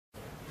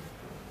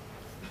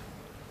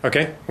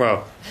Okay,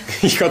 well,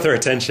 you got their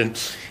attention.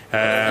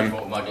 I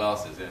brought my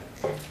glasses, yeah.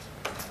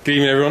 Good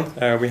evening,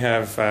 everyone. We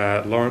have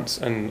Lawrence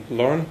and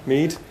Lauren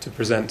Mead to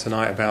present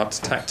tonight about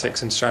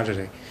tactics and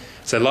strategy.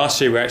 So last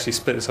year we actually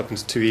split this up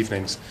into 2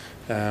 evenings,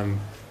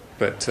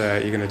 but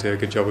you're going to do a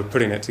good job of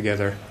putting it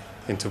together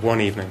into 1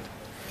 evening.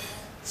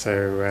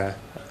 So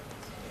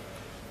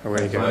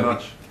away you go. Very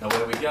much. Now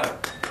where we go?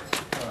 Can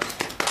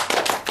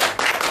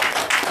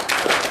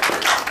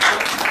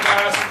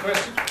I ask a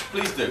question?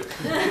 Please do.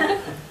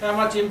 How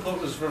much input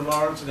was from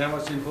Lawrence and how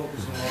much input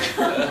was from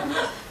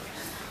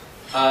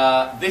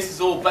Lauren? This is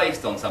all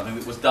based on something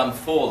that was done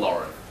for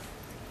Lauren.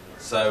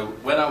 So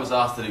when I was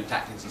asked to do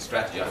tactics and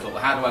strategy, I thought,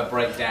 well, how do I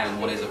break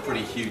down what is a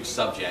pretty huge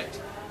subject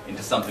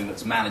into something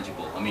that's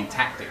manageable? I mean,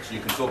 tactics, you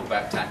can talk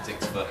about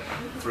tactics for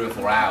 3 or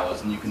 4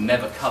 hours and you can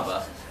never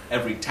cover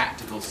every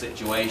tactical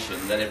situation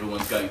that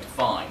everyone's going to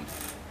find.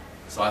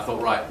 So I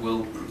thought, right,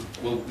 we'll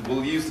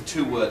use the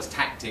 2 words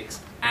tactics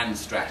and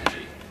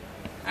strategy.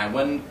 And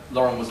when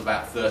Lauren was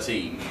about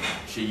 13,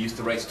 she used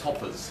to race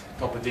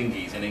topper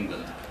dinghies in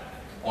England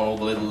on all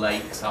the little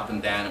lakes up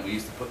and down, and we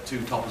used to put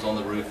 2 toppers on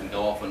the roof and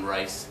go off and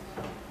race.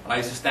 And I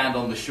used to stand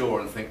on the shore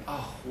and think,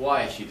 oh,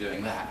 why is she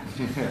doing that?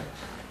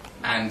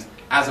 And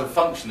as a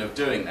function of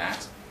doing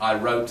that, I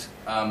wrote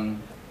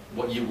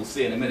what you will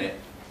see in a minute,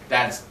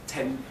 Dad's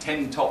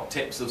 10 top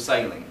tips of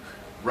sailing,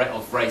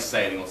 of race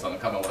sailing or something,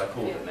 I can't remember what I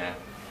called it now.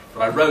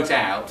 But I wrote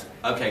out,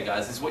 okay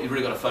guys, this is what you've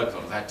really got to focus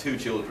on. I had 2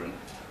 children,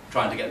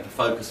 trying to get them to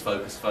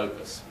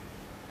focus.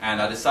 And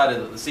I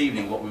decided that this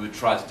evening what we would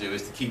try to do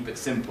is to keep it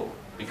simple,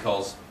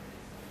 because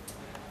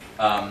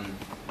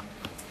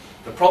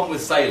the problem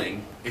with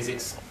sailing is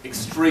it's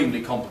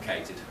extremely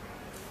complicated.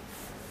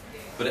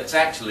 But it's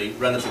actually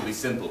relatively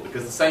simple,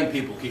 because the same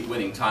people keep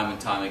winning time and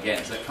time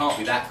again, so it can't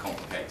be that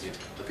complicated.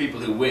 The people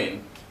who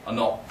win are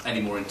not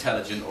any more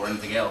intelligent or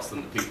anything else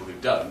than the people who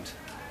don't.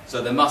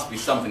 So there must be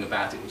something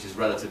about it which is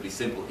relatively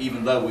simple,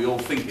 even though we all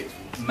think it's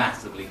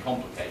massively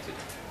complicated.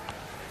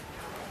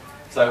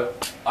 So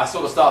I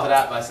sort of started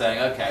out by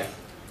saying, okay,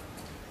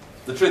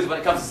 the truth when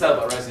it comes to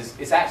sailboat races,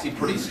 it's actually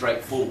pretty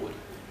straightforward.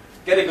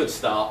 Get a good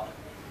start,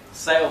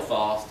 sail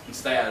fast, and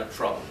stay out of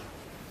trouble.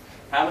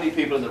 How many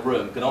people in the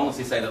room can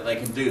honestly say that they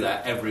can do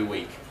that every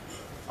week?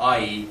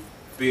 I.e.,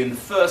 be in the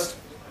first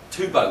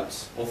 2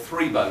 boats or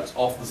 3 boats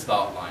off the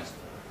start line.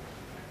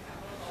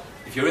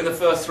 If you're in the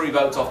first 3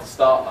 boats off the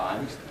start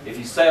line, if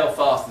you sail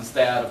fast and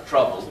stay out of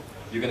trouble,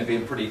 you're going to be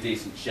in pretty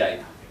decent shape.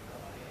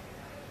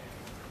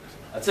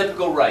 A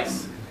typical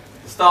race,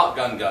 the start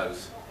gun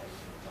goes.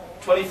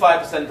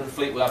 25% of the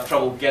fleet will have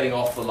trouble getting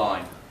off the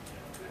line.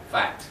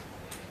 Fact.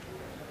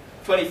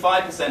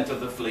 25%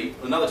 of the fleet,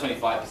 another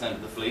 25%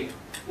 of the fleet,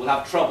 will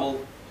have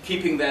trouble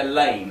keeping their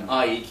lane,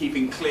 i.e.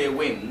 keeping clear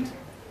wind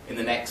in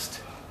the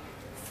next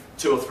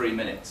 2 or 3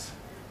 minutes.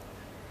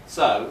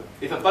 So,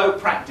 if a boat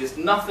practiced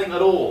nothing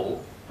at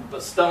all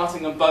but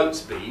starting on boat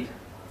speed,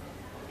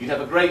 you'd have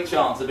a great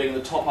chance of being in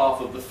the top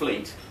half of the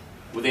fleet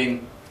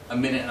within 1.5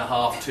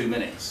 minutes, 2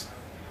 minutes.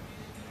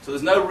 So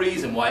there's no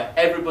reason why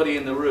everybody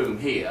in the room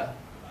here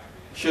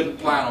shouldn't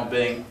plan on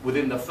being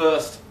within the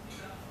first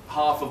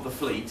half of the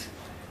fleet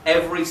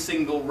every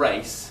single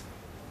race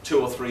 2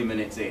 or 3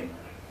 minutes in.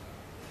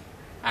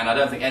 And I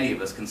don't think any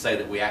of us can say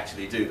that we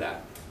actually do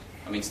that.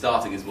 I mean,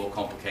 starting is more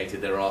complicated,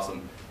 there are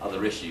some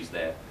other issues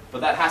there.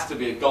 But that has to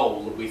be a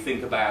goal that we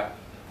think about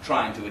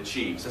trying to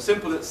achieve. So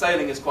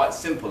sailing is quite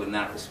simple in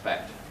that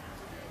respect.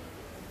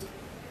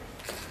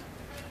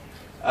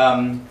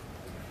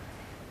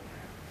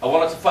 I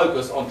wanted to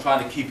focus on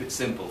trying to keep it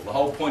simple. The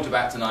whole point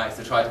about tonight is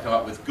to try to come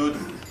up with good,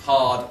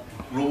 hard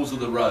rules of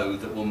the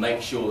road that will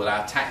make sure that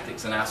our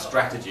tactics and our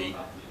strategy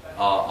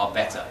are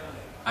better.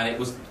 And it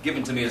was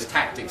given to me as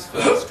tactics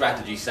first,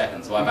 strategy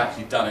second, so I've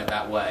actually done it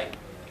that way.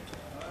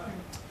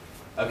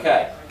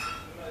 Okay.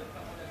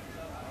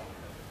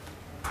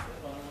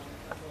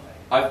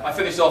 I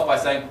finished off by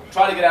saying,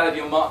 try to get out of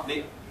your mind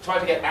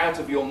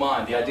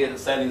the idea that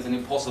sailing is an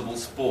impossible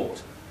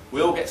sport.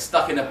 We all get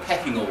stuck in a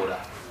pecking order.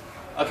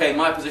 Okay,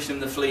 my position in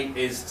the fleet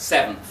is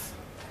 7th.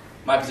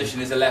 My position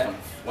is 11th.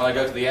 When I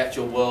go to the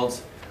actual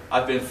worlds,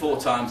 I've been 4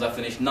 times, I've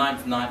finished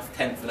 9th, 9th,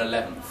 10th and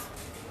 11th.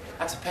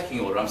 That's a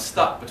pecking order. I'm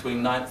stuck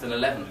between 9th and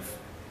 11th.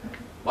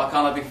 Why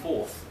can't I be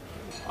 4th?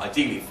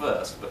 Ideally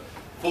 1st, but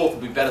 4th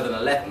would be better than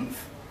 11th.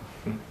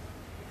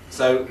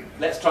 So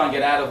let's try and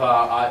get out of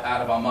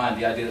our mind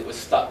the idea that we're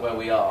stuck where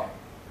we are.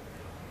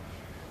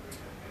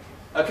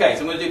 Okay,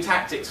 so I'm going to do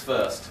tactics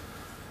first.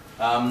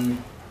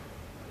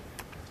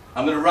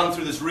 I'm going to run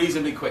through this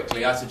reasonably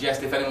quickly. I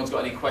suggest if anyone's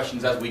got any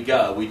questions as we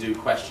go, we do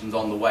questions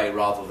on the way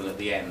rather than at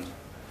the end.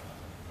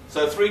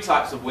 So 3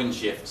 types of wind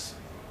shifts.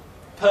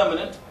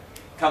 Permanent,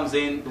 comes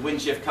in, the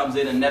wind shift comes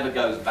in and never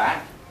goes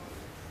back.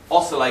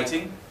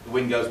 Oscillating, the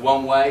wind goes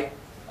one way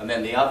and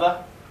then the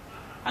other.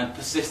 And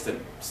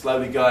persistent,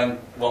 slowly going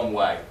one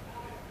way.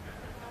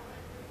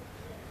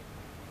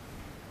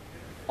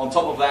 On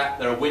top of that,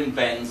 there are wind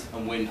bends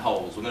and wind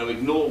holes. We're going to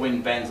ignore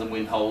wind bends and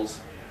wind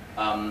holes,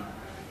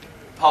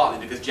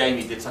 partly because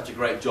Jamie did such a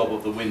great job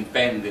of the wind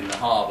bend in the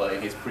harbour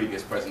in his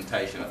previous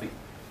presentation. I think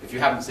If you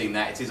haven't seen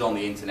that, it is on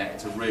the internet.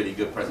 It's a really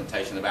good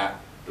presentation about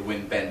the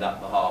wind bend up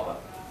the harbour.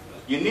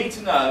 You need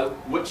to know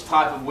which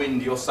type of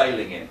wind you're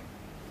sailing in.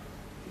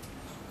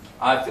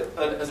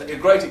 A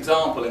great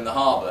example in the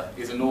harbour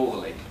is a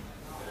northerly.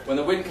 When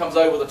the wind comes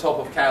over the top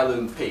of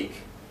Kowloon Peak,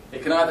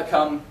 it can either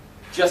come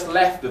just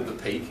left of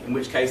the peak, in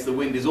which case the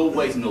wind is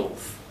always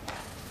north.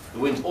 The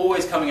wind's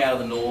always coming out of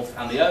the north,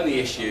 and the only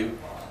issue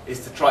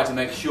is to try to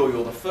make sure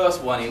you're the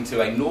first one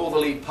into a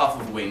northerly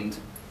puff of wind,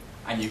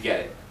 and you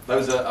get it.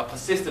 Those are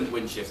persistent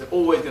wind shifts. They're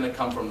always going to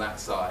come from that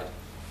side.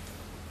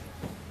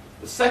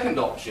 The second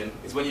option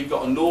is when you've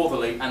got a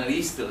northerly and an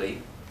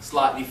easterly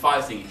slightly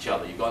fighting each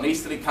other. You've got an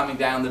easterly coming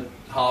down the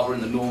harbour in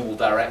the normal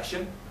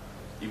direction.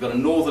 You've got a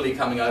northerly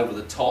coming over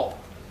the top.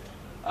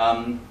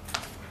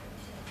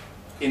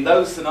 In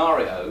those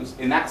scenarios,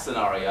 in that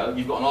scenario,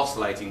 you've got an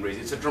oscillating breeze.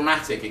 It's a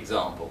dramatic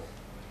example.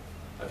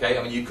 Okay,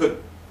 I mean, you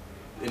could,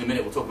 in a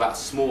minute we'll talk about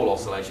small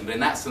oscillation, but in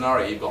that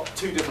scenario you've got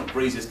two different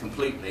breezes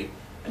completely,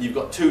 and you've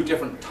got two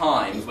different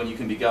times when you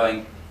can be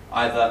going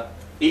either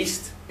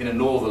east in a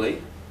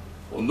northerly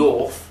or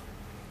north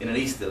in an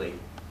easterly.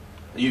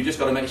 And you've just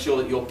got to make sure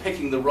that you're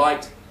picking the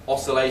right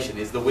oscillation.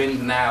 Is the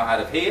wind now out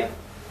of here,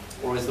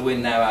 or is the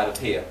wind now out of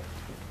here?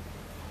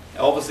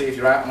 Now, obviously, if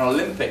you're out on an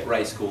Olympic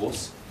race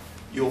course,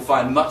 you'll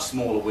find much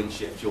smaller wind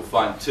shifts. You'll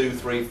find 2,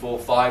 3, 4,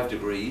 5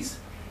 degrees,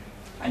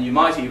 and you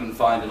might even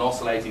find an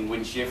oscillating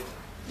wind shift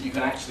that you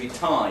can actually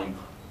time.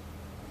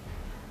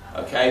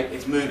 Okay,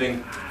 it's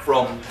moving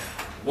from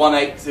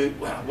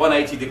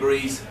 180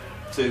 degrees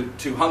to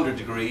 200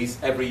 degrees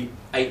every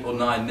 8 or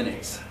 9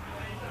 minutes.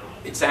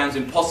 It sounds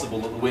impossible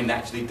that the wind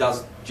actually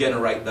does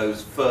generate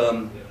those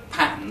firm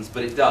patterns,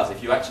 but it does.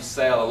 If you actually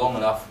sail long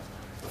enough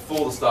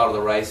before the start of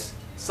the race,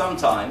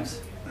 sometimes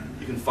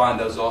you can find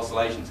those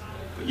oscillations.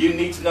 But you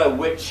need to know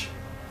which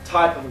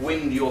type of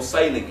wind you're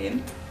sailing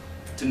in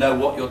to know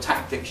what your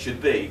tactics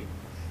should be.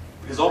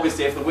 Because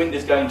obviously if the wind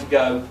is going to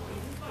go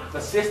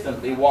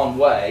persistently one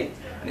way,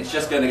 and it's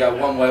just going to go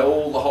one way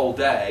all the whole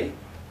day,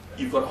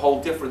 you've got a whole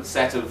different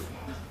set of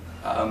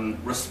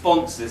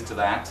responses to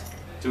that,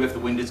 to if the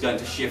wind is going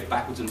to shift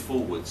backwards and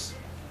forwards.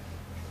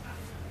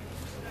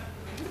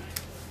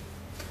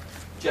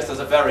 Just as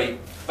a very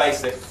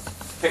basic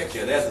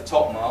picture, there's the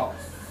top mark,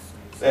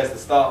 there's the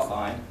start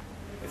line.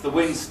 If the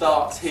wind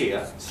starts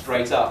here,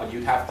 straight up, and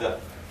you'd have to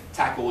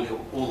tack all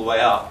the way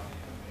up,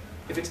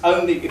 if it's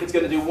going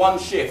to do one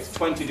shift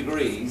 20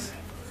 degrees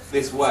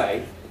this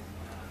way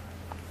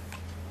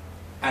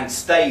and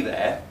stay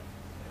there,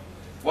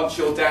 once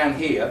you're down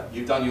here,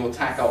 you've done your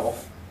tack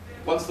off.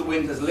 Once the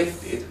wind has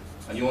lifted,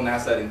 and you're now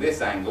setting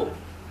this angle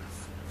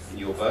in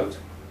your boat,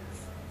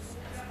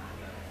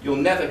 you'll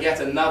never get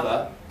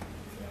another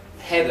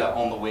header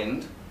on the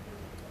wind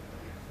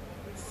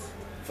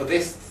for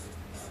this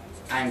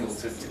angle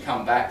to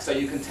come back, so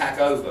you can tack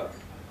over.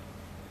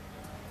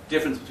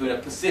 Difference between a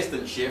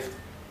persistent shift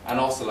and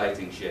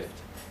oscillating shift.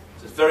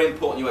 So it's very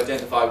important you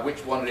identify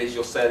which one it is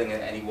you're sailing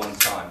at any one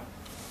time.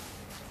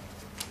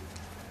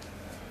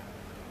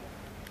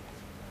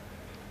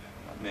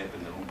 That may have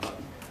been the wrong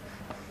button.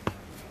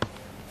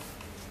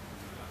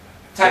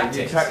 Tactics.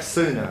 You tack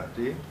sooner,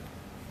 do you?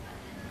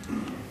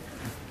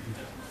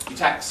 You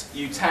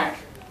tack.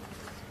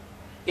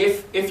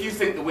 If you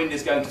think the wind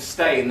is going to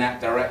stay in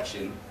that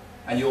direction,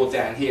 and you're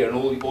down here, and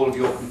all of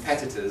your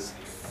competitors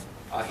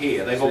are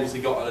here, they've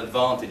obviously got an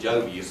advantage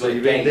over you. So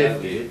you've been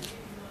lifted.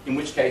 In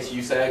which case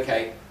you say,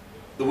 okay,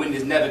 the wind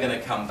is never going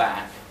to come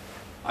back.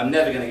 I'm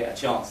never going to get a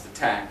chance to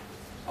tack.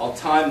 I'll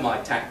time my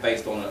tack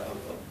based on a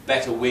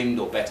better wind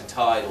or better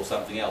tide or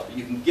something else. But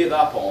you can give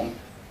up on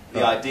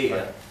the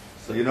idea. Right.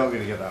 So you're not going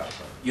to get that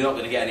upside. You're not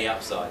going to get any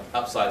upside.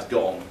 Upside's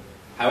gone.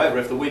 However,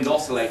 if the wind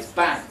oscillates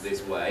back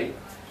this way,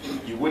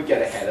 you would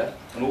get a header,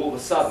 and all of a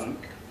sudden,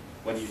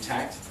 when you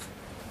tacked,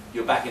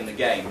 you're back in the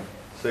game.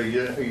 So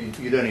you'd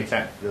only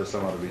tack if there was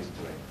some other reason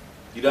to it.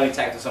 You'd only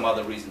tack for some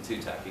other reason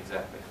to tack,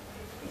 exactly.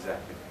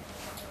 Exactly.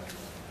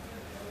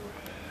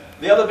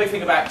 The other big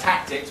thing about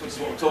tactics, which is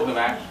what we're talking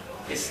about,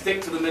 is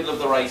stick to the middle of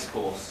the race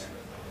course.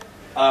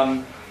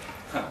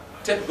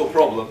 Typical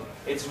problem.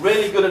 It's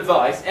really good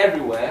advice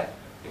everywhere,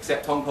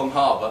 except Hong Kong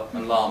Harbour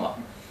and Lama.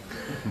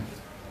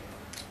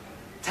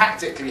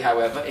 Tactically,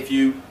 however, if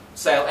you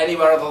sail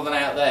anywhere other than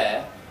out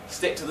there,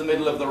 stick to the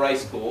middle of the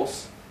race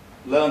course,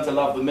 learn to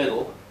love the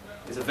middle,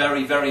 is a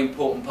very, very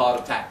important part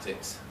of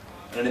tactics.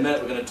 And in a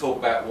minute we're going to talk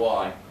about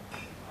why.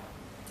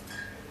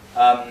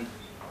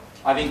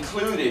 I've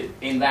included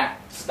in that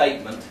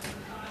statement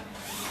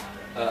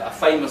a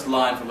famous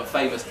line from a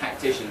famous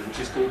tactician, which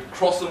is called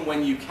 "cross 'em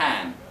when you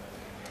can."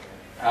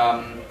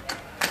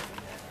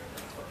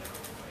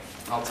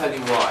 I'll tell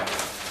you why.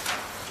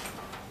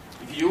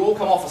 If you all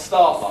come off a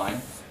start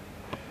line,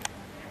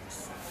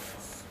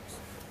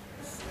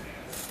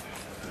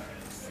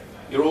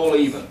 you're all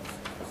even.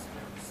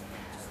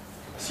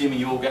 Assuming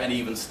you all get an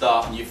even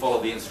start and you follow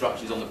the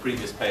instructions on the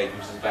previous page,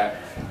 which is about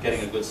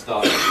getting a good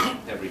start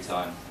every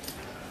time.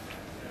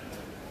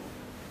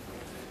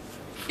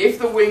 If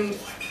the wind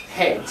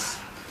heads,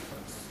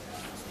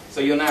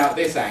 so you're now at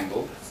this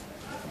angle,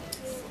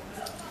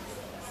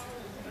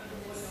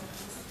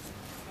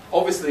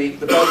 Obviously,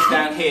 the boats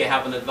down here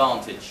have an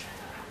advantage.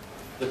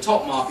 The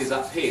top mark is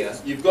up here.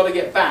 You've got to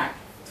get back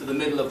to the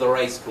middle of the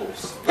race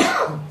course.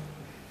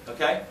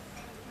 Okay?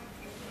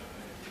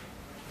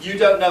 You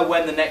don't know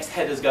when the next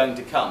header's going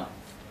to come.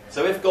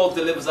 So if God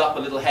delivers up a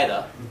little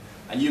header,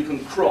 and you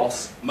can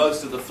cross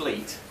most of the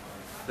fleet,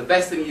 the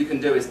best thing you can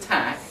do is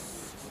tack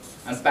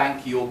and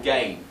bank your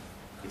gain.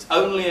 It's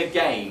only a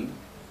gain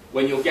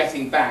when you're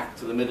getting back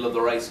to the middle of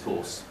the race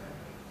course.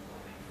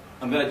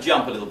 I'm going to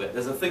jump a little bit.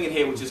 There's a thing in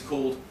here which is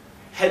called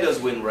headers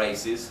win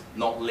races,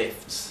 not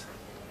lifts.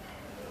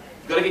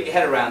 You've got to get your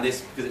head around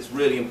this because it's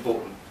really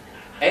important.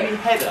 Any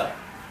header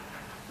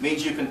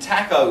means you can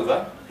tack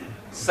over,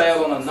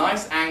 sail on a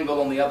nice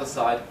angle on the other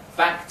side,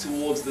 back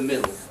towards the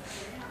middle.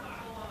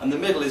 And the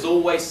middle is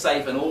always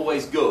safe and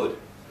always good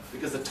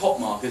because the top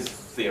mark is,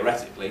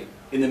 theoretically,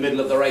 in the middle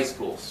of the race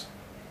course.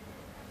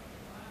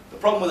 The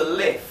problem with a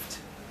lift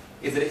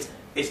is that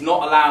it's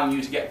not allowing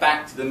you to get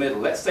back to the middle.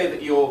 Let's say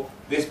that you're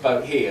this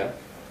boat here,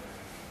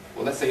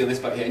 or let's say you're this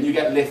boat here, and you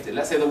get lifted.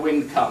 Let's say the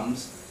wind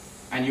comes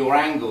and your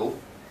angle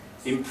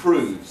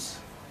improves.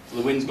 So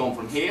the wind's gone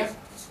from here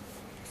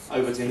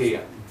over to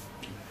here.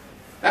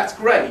 That's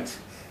great,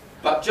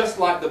 but just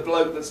like the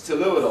bloke that's to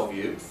leeward of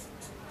you,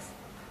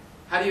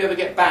 how do you ever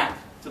get back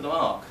to the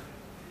mark?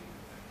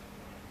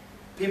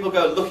 People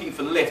go looking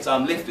for lifts.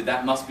 I'm lifted,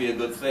 that must be a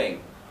good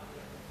thing.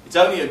 It's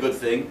only a good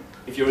thing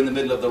if you're in the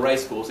middle of the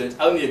race course, and it's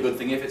only a good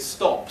thing if it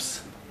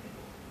stops.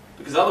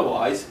 Because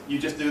otherwise, you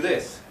just do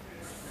this.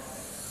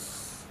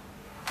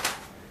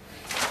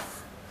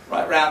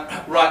 Right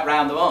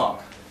round the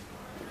mark.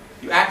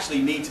 You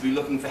actually need to be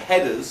looking for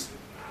headers,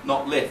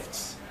 not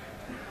lifts.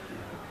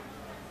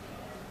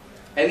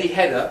 Any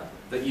header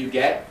that you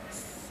get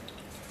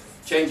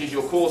changes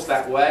your course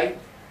that way.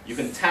 You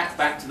can tack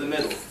back to the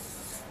middle.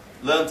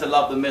 Learn to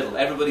love the middle.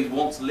 Everybody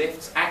wants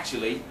lifts.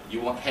 Actually,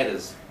 you want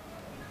headers.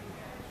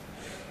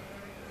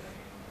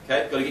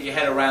 Okay, got to get your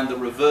head around the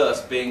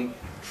reverse being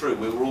true.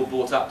 We were all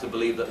brought up to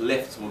believe that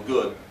lifts were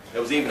good.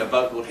 There was even a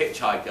boat called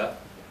Hitchhiker,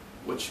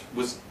 which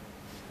was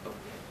a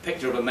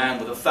picture of a man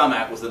with a thumb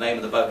out was the name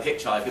of the boat,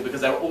 Hitchhiker,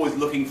 because they were always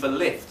looking for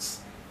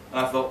lifts. And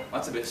I thought,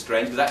 that's a bit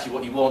strange, because actually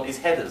what you want is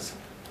headers.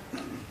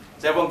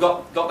 Has everyone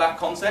got that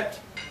concept?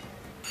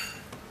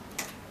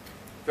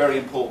 Very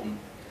important.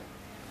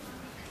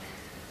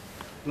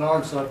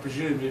 Lawrence, I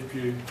presume if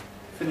you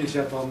finish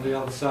up on the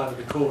other side of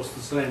the course, the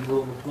same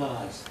rule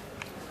applies.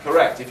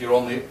 Correct. If you're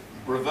on the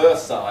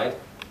reverse side,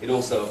 it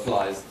also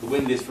applies. The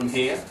wind is from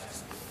here,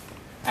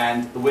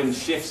 and the wind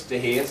shifts to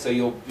here, so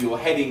your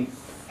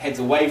heads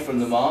away from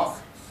the mark.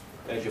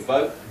 There's your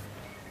boat.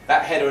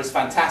 That header is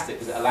fantastic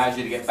because it allows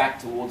you to get back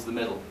towards the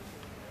middle.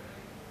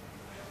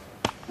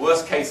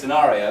 Worst case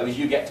scenario is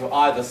you get to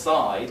either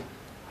side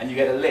and you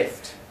get a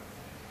lift.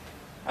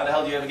 How the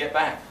hell do you ever get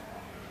back?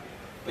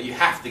 But you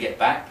have to get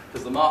back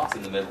because the mark's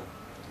in the middle.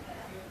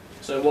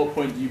 So at what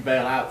point do you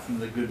bail out from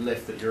the good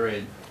lift that you're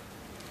in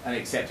and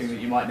accepting that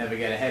you might never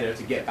get a header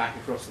to get back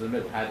across to the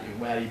middle?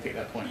 Where do you pick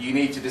that point? You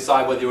need to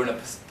decide whether you're in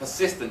a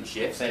persistent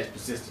shift. Say it's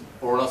persistent.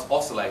 Or an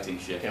oscillating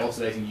shift. Okay,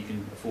 oscillating you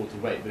can afford to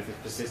wait, but if it's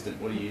persistent,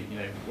 what do you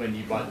when do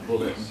you bite the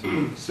bullet,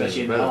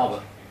 especially in the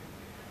harbour?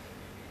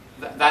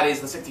 That is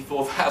the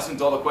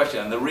 $64,000 question,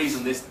 and the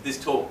reason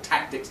this talk,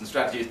 tactics and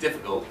strategy, is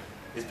difficult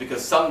is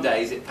because some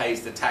days it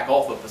pays to tack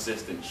off a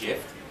persistent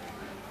shift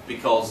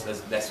because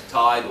there's less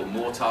tide or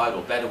more tide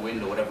or better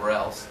wind or whatever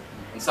else,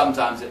 and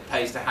sometimes it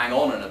pays to hang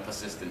on in a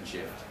persistent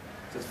shift.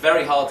 So it's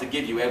very hard to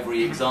give you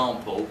every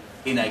example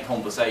in a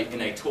conversation,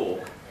 in a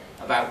talk,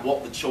 about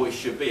what the choice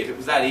should be. If it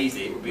was that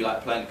easy, it would be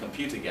like playing a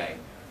computer game.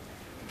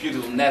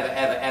 Computers will never,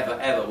 ever,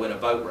 ever, ever win a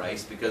boat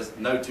race because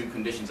no two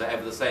conditions are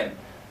ever the same.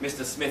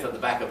 Mr. Smith at the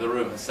back of the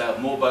room has sailed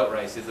more boat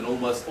races than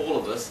almost all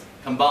of us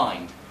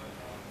combined.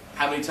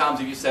 How many times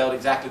have you sailed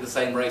exactly the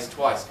same race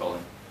twice,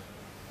 Colin?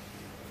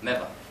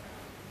 Never.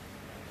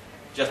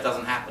 Just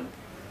doesn't happen.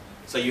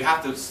 So you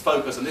have to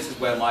focus, and this is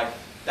where my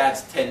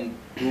dad's 10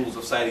 rules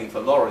of sailing for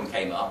Lauren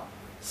came up.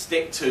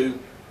 Stick to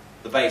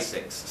the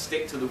basics,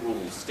 stick to the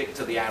rules, stick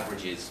to the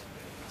averages,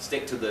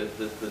 stick to the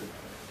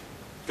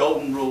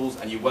golden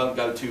rules, and you won't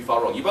go too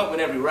far wrong. You won't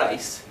win every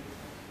race,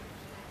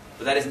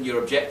 but that isn't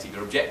your objective.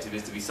 Your objective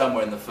is to be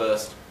somewhere in the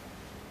first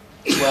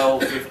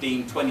 12,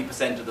 15,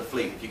 20% of the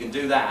fleet. If you can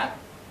do that,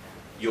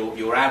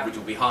 your average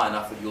will be high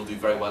enough that you'll do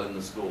very well in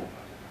the school.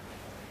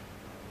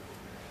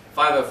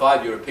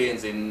 505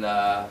 Europeans in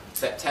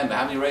September.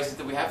 How many races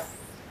did we have?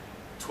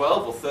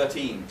 12 or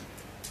 13?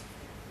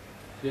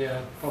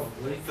 Yeah,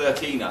 probably.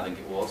 13, I think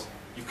it was.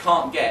 You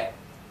can't get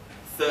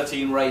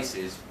 13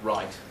 races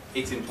right.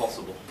 It's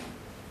impossible.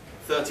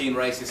 13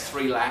 races,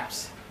 3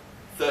 laps,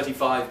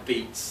 35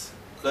 beats,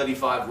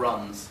 35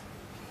 runs.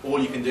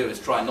 All you can do is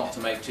try not to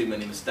make too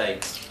many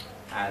mistakes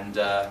and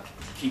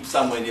keep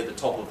somewhere near the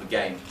top of the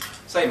game.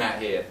 Same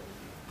out here.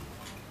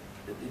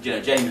 You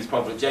know, Jamie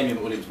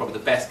McWilliams is probably the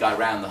best guy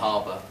around the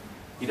harbour.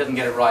 He doesn't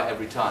get it right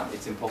every time.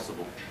 It's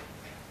impossible.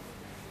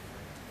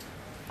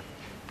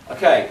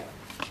 Okay.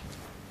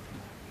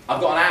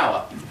 I've got an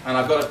hour, and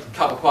I've got to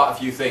cover quite a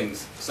few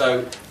things.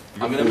 So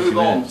I'm going to move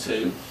on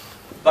to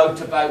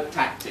boat-to-boat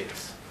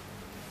tactics.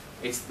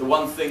 It's the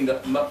one thing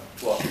that,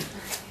 what?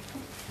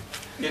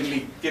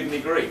 Give me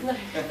grief.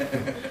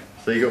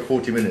 So you got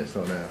 40 minutes,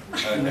 not now.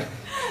 Okay.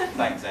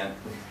 Thanks, Anne.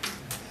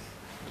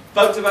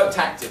 Boat-to-boat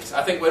tactics.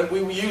 I think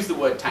when we use the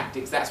word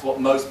tactics, that's what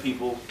most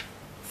people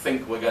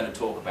think we're going to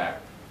talk about.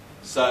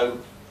 So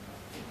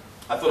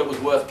I thought it was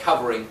worth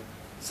covering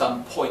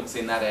some points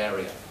in that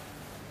area.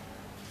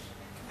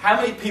 How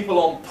many people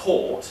on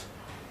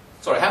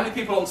how many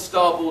people on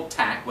starboard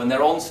tack, when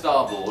they're on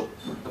starboard,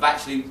 have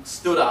actually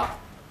stood up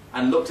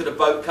and looked at a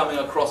boat coming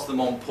across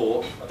them on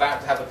port,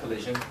 about to have a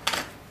collision?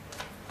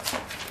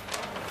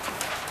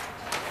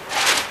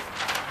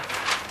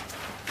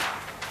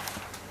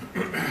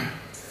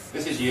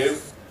 This is you.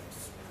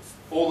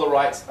 All the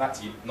rights,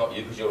 that's you, not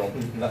you because you're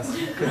on, that's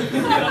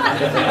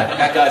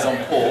that guy's on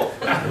port.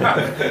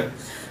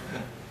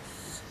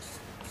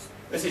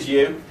 This is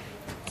you,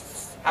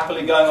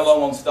 happily going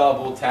along on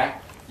starboard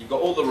tack. You've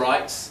got all the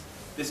rights.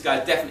 This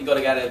guy's definitely got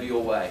to get out of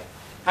your way.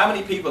 How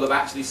many people have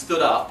actually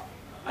stood up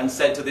and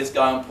said to this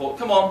guy on port,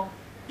 come on,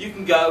 you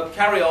can go,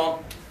 carry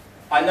on.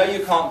 I know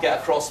you can't get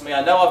across me.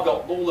 I know I've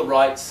got all the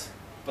rights,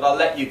 but I'll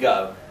let you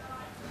go.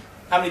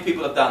 How many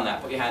people have done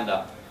that? Put your hand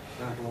up.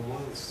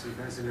 Once,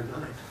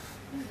 2009.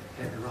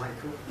 Get the right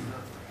call.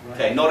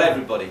 Okay, not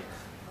everybody.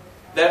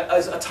 There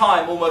is a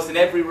time almost in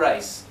every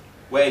race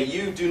where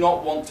you do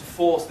not want to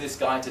force this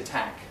guy to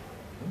tack.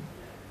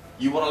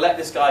 You want to let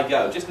this guy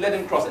go. Just let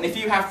him cross. And if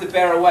you have to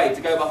bear away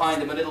to go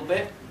behind him a little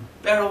bit,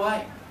 bear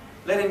away.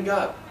 Let him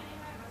go.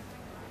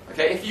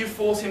 Okay, if you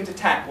force him to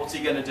tack, what's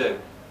he going to do?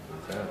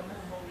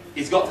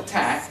 He's got to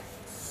tack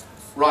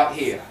right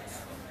here,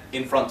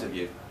 in front of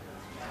you.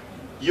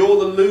 You're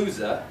the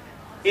loser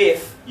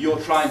if you're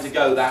trying to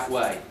go that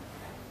way.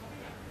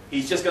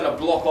 He's just going to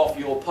block off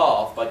your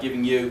path by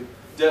giving you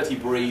dirty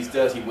breeze,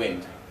 dirty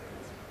wind.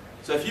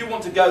 So if you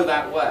want to go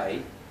that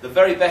way, the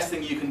very best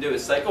thing you can do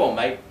is say, go on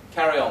mate,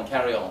 carry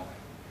on,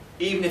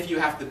 even if you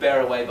have to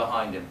bear away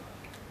behind him.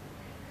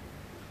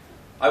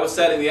 I was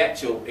sailing the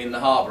Etchell in the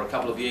harbour a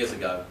couple of years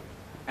ago,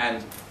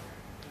 and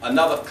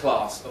another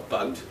class of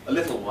boat, a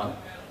little one,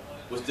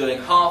 was doing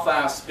half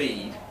our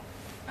speed,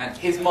 and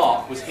his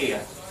mark was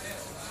here.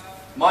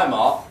 My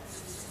mark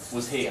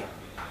was here.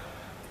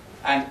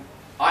 And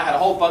I had a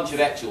whole bunch of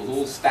Etchells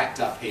all stacked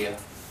up here.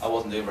 I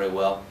wasn't doing very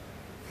well.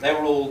 They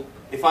were all,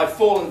 if I'd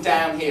fallen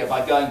down here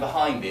by going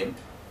behind him,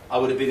 I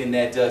would have been in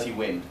their dirty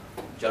wind,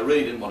 which I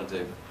really didn't want to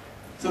do.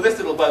 So this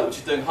little boat, which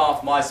is doing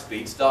half my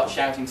speed, starts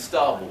shouting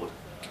starboard.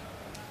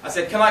 I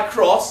said, can I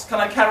cross? Can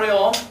I carry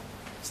on?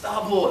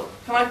 Starboard.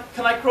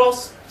 Can I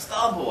cross?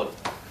 Starboard.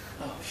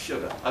 Oh,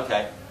 sugar.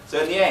 Okay.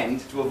 So in the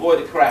end, to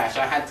avoid a crash,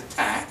 I had to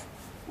tack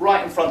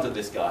right in front of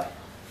this guy.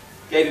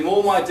 Gave him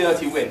all my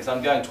dirty wind, because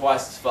I'm going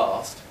twice as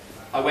fast.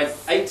 I went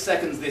 8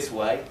 seconds this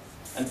way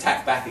and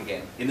tacked back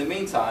again. In the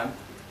meantime,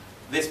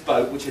 this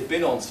boat, which had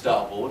been on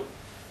starboard,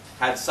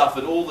 had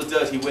suffered all the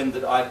dirty wind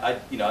that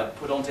I'd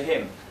put onto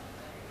him.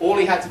 All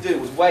he had to do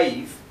was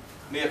wave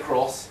me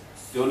across,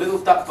 do a little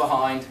duck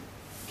behind,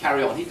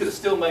 carry on. He could have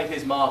still made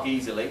his mark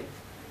easily.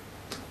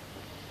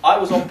 I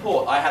was on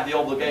port. I had the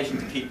obligation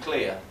to keep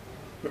clear.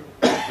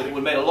 But it would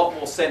have made a lot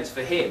more sense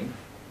for him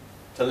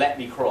to let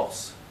me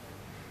cross.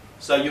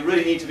 So you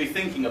really need to be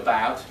thinking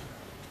about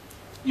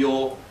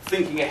your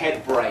thinking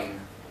ahead brain.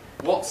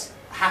 What's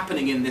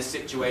happening in this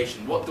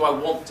situation? What do I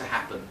want to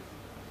happen?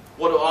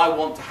 What do I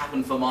want to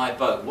happen for my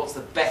boat? What's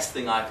the best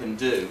thing I can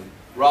do,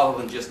 rather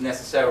than just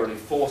necessarily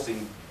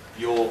forcing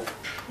your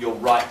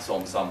rights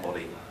on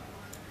somebody?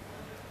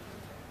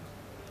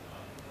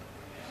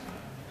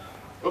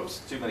 Oops,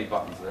 too many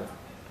buttons there.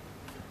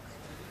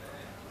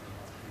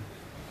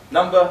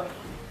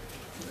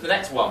 The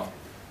next one.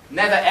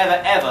 Never,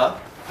 ever, ever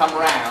come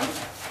round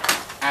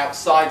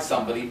outside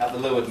somebody at the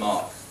leeward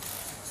mark.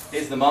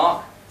 Here's the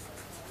mark.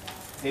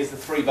 Here's the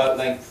 3 boat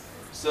length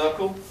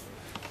circle.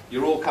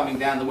 You're all coming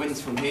down, the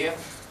wind's from here.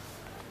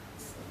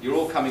 You're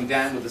all coming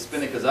down with the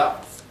spinnakers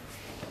up.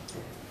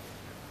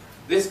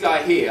 This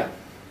guy here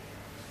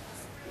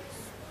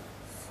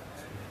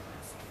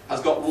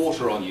has got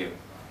water on you.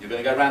 You're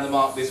going to go around the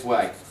mark this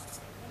way.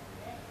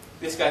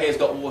 This guy here's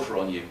got water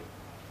on you.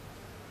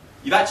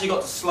 You've actually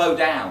got to slow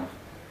down.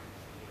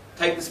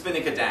 Take the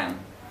spinnaker down.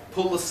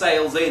 Pull the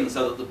sails in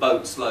so that the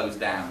boat slows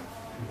down.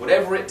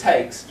 Whatever it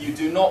takes, you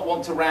do not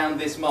want to round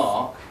this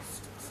mark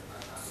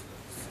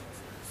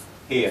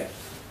here.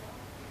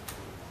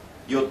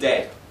 You're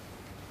dead.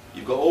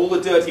 You've got all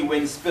the dirty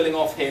wind spilling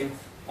off him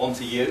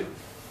onto you.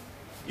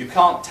 You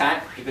can't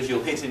tack because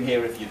you'll hit him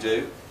here if you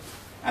do.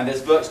 And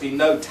there's virtually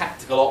no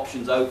tactical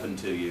options open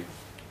to you.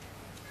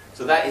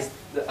 So that is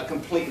a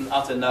complete and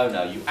utter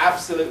no-no. You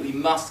absolutely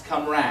must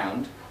come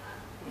round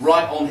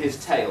right on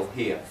his tail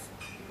here.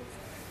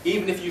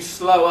 Even if you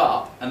slow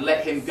up and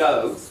let him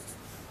go,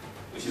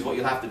 which is what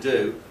you'll have to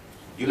do,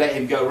 you let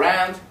him go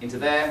round into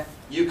there,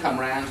 you come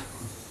round,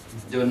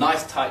 do a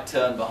nice tight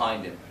turn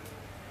behind him.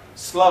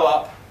 Slow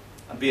up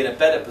and be in a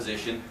better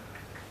position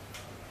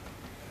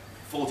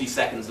 40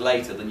 seconds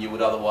later than you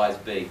would otherwise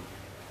be.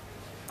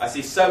 I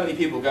see so many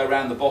people go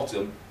round the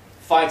bottom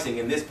fighting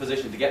in this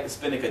position to get the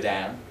spinnaker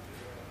down,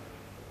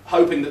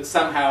 hoping that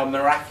somehow,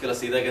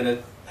 miraculously, they're going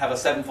to have a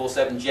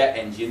 747 jet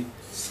engine,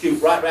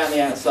 scoop right round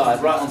the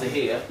outside, right onto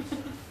here.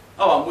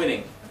 Oh, I'm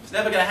winning. It's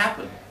never going to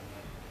happen.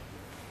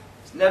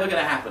 It's never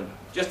going to happen.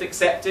 Just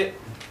accept it.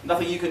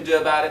 Nothing you can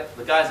do about it.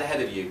 The guy's ahead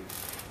of you.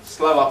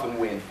 Slow up and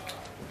win.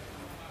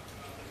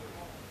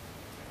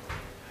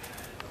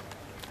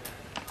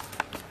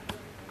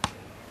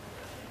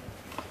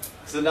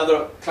 It's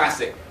another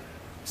classic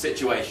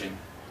situation.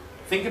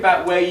 Think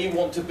about where you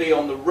want to be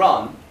on the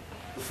run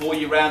before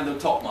you round the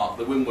top mark,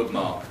 the windward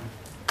mark.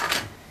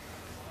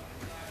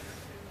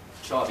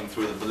 Charging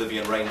through the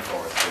Bolivian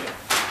rainforest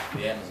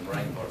here, the Amazon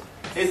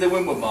rainforest. Here's the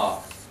windward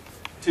mark.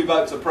 Two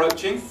boats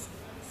approaching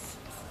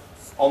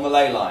on the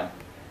ley line.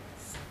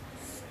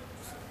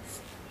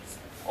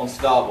 On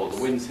starboard,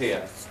 the wind's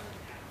here.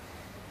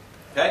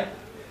 Okay?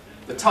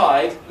 The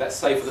tide, let's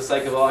say for the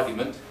sake of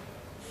argument,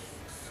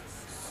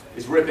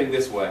 is ripping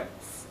this way.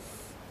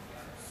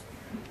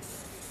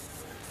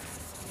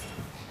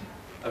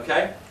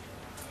 Okay?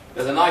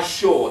 There's a nice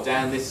shore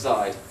down this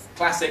side.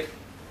 Classic.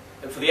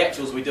 For the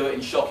actuals, we do it in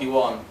Shocky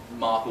 1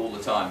 mark all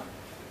the time.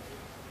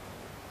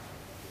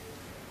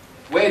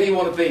 Where do you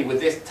want to be with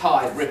this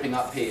tide ripping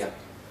up here?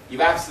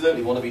 You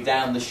absolutely want to be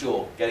down the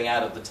shore, getting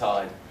out of the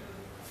tide.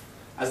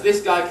 As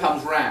this guy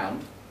comes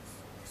round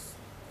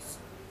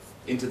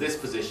into this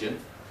position,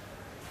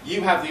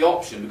 you have the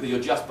option, because you're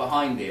just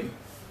behind him,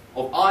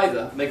 of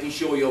either making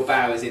sure your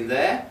bow is in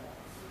there,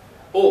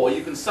 or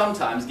you can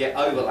sometimes get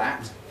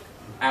overlapped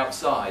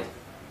outside.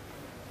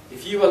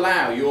 If you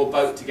allow your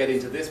boat to get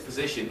into this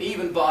position,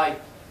 even by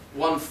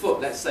 1 foot,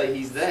 let's say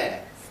he's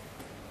there,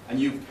 and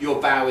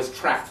your bow is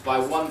trapped by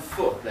 1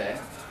 foot there,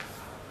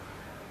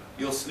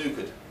 you're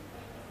snookered.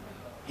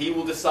 He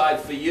will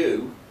decide for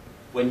you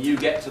when you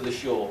get to the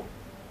shore.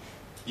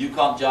 You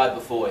can't jibe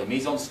before him.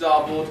 He's on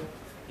starboard,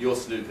 you're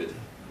snookered.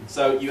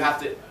 So you have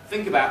to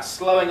think about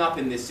slowing up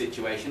in this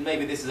situation.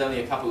 Maybe this is only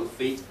a couple of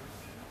feet.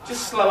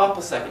 Just slow up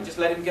a second, just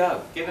let him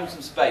go. Give him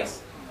some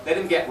space. Let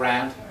him get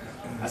round.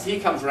 As he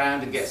comes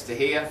round and gets to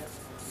here,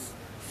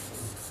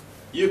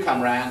 you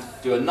come round,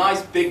 do a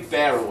nice big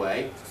bear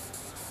away,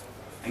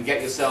 and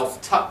get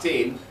yourself tucked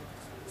in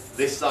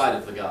this side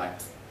of the guy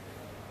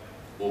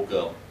or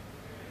girl.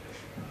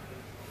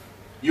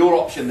 Your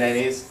option then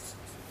is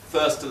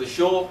first to the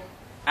shore,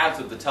 out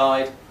of the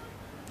tide.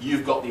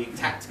 You've got the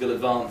tactical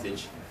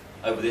advantage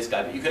over this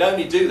guy, but you can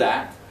only do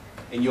that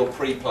in your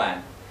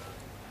pre-plan.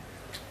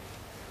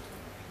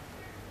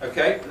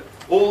 Okay?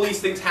 All these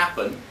things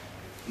happen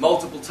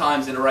multiple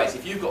times in a race.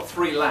 If you've got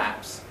 3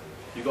 laps,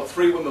 you've got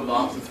 3 windward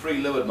marks and 3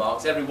 leeward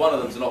marks, every one of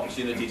them is an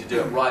opportunity to do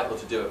it right or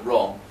to do it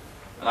wrong.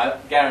 And I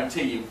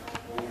guarantee you,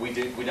 we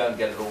don't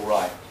get it all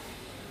right.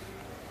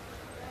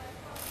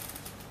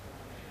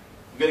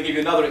 I'm going to give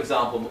you another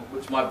example,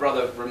 which my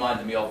brother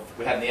reminded me of.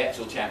 We had in the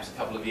Etchell Champs a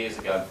couple of years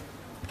ago.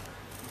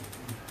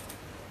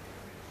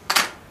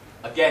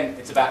 Again,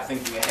 it's about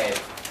thinking ahead.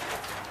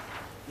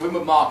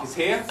 Windward mark is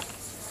here.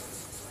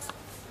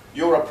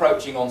 You're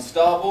approaching on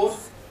starboard.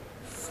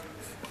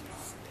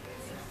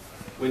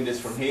 Wind is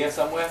from here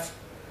somewhere.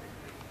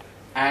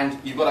 And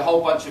you've got a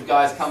whole bunch of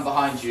guys come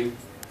behind you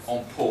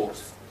on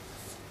port.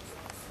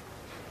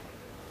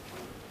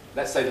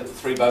 Let's say that the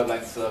 3 boat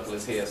length circle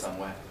is here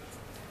somewhere.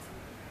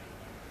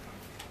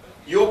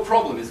 Your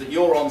problem is that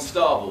you're on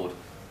starboard.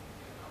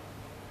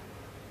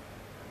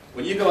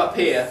 When you go up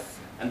here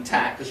and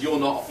tack, because you're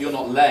not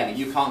laying it,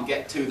 you can't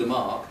get to the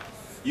mark,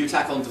 you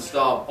tack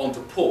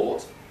onto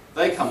port,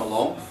 they come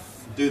along,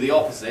 do the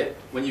opposite.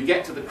 When you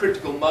get to the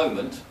critical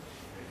moment,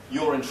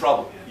 you're in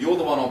trouble. You're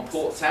the one on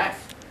port tack,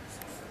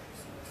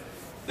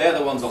 they're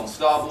the ones on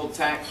starboard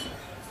tack.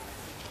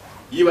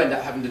 You end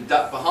up having to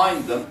duck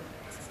behind them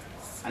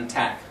and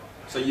tack.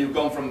 So you've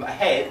gone from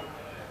ahead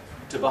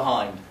to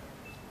behind.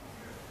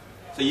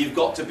 So you've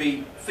got to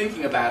be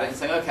thinking about it and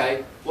saying,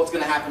 okay, what's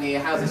going to happen here?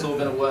 How's this all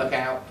going to work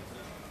out?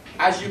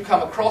 As you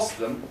come across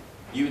them,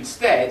 you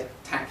instead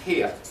tack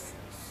here.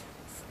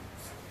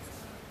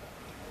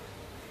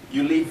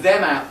 You leave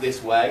them out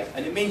this way,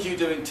 and it means you're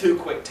doing 2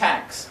 quick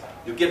tacks.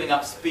 You're giving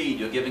up speed,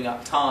 you're giving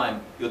up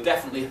time, you're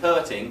definitely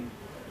hurting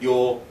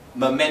your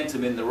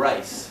momentum in the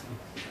race.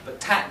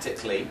 But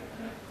tactically,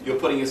 you're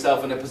putting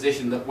yourself in a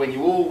position that when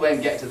you all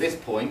then get to this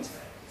point,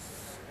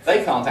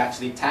 they can't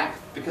actually tack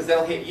because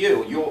they'll hit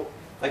you.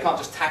 They can't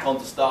just tack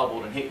onto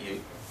starboard and hit you.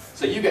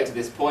 So you get to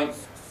this point,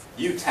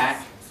 you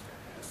tack,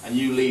 and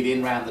you lead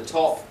in round the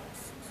top,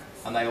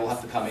 and they all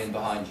have to come in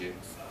behind you.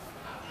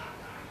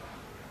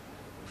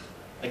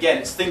 Again,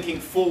 it's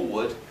thinking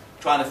forward,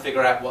 trying to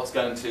figure out what's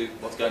going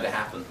to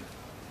happen.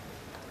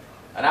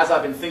 And as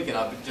I've been thinking,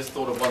 I've just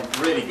thought of one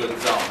really good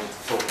example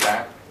to talk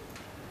about.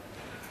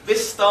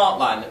 This start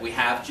line that we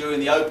have during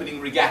the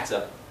opening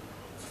regatta.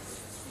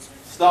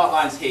 Start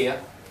line's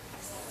here.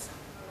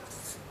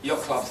 Yacht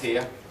club's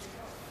here.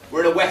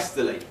 We're in a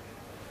westerly.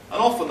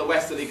 And often the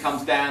westerly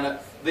comes down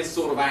at this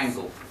sort of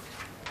angle.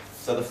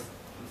 So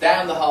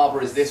down the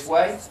harbour is this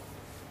way,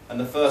 and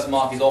the first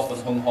mark is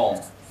often hung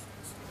hong.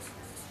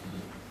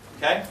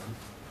 Okay?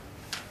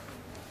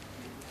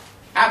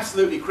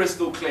 absolutely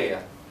crystal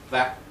clear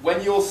that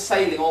when you're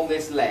sailing on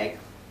this leg,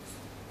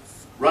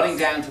 running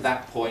down to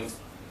that point,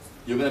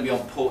 you're going to be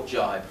on port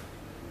jibe.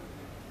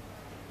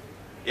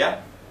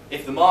 Yeah?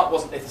 If the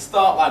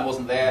start line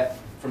wasn't there,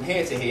 from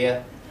here to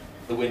here,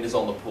 the wind is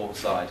on the port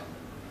side.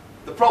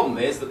 The problem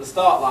is that the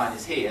start line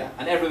is here,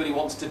 and everybody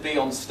wants to be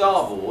on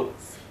starboard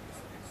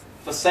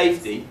for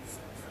safety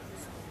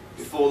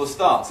before the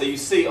start. So you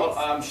see,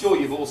 I'm sure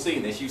you've all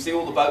seen this, you see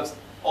all the boats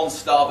on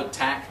starboard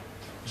tack,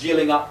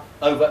 jilling up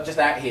over just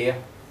out here,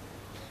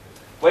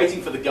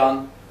 waiting for the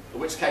gun, at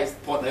which case the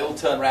point they all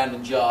turn around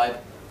and jibe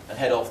and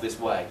head off this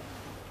way.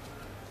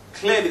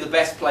 Clearly the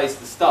best place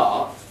to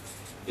start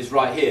is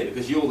right here,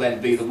 because you'll then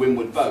be the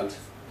windward boat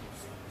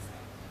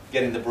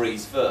getting the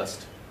breeze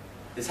first.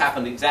 This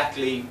happened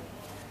exactly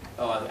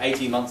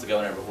 18 months ago,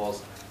 whenever it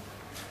was.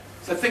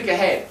 So think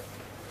ahead.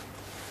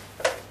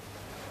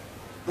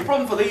 The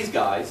problem for these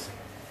guys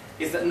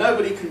is that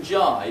nobody can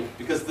jibe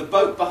because the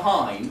boat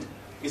behind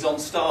is on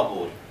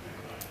starboard.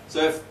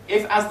 So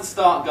if as the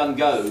start gun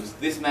goes,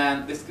 this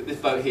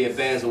boat here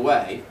bears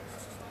away,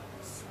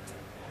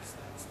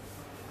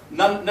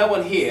 no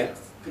one here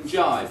can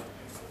jibe.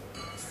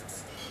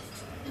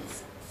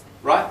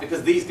 Right?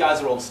 Because these guys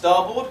are on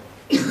starboard.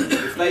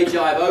 If they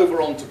jibe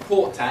over onto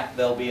port tack,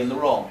 they'll be in the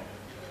wrong.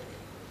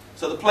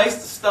 So the place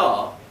to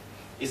start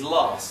is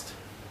last.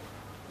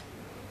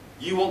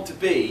 You want to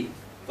be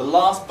the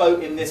last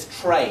boat in this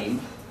train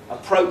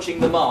approaching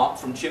the mark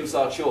from Chim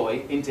Sa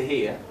Choi into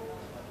here.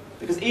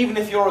 Because even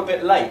if you're a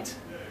bit late,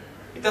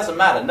 it doesn't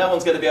matter. No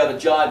one's going to be able to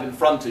jibe in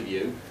front of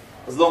you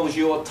as long as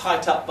you're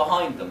tight up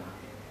behind them.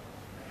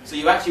 So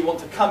you actually want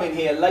to come in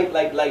here late,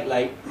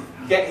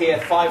 get here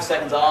 5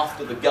 seconds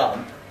after the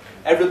gun.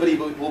 Everybody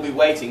will be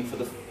waiting for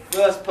the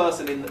first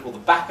person in the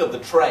back of the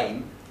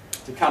train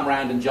to come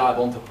round and jibe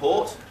onto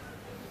port,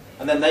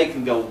 and then they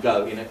can go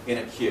in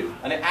a queue.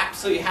 And it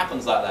absolutely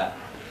happens like that.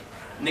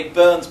 Nick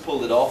Burns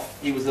pulled it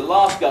off. He was the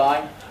last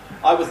guy.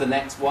 I was the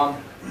next one.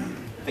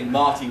 I think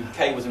Marty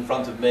Kay was in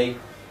front of me.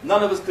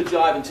 None of us could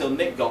jibe until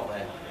Nick got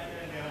there.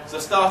 So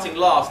starting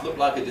last looked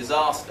like a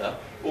disaster.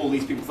 All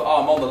these people thought,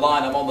 oh, I'm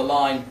on the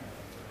line.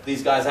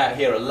 These guys out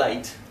here are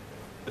late.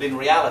 But in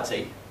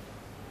reality,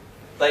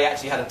 they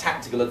actually had a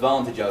tactical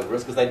advantage over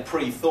us because they'd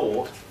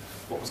pre-thought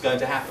what was going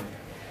to happen.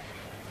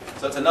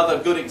 So it's another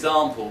good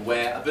example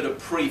where a bit of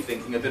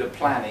pre-thinking, a bit of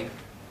planning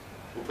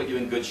will put you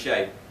in good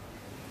shape.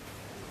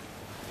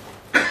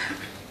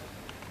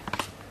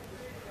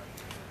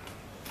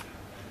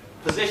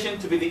 Position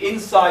to be the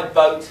inside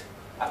boat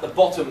at the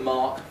bottom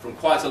mark from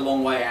quite a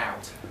long way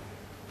out.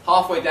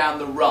 Halfway down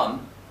the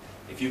run,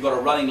 if you've got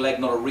a running leg,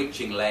 not a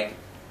reaching leg,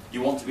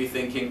 you want to be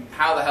thinking,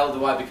 how the hell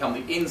do I become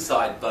the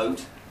inside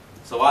boat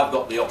so I've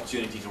got the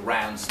opportunity to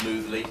round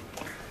smoothly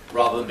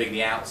rather than being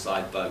the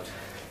outside boat?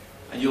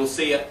 And you'll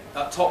see at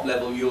top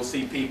level, you'll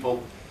see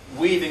people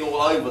weaving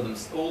all over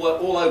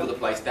the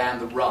place down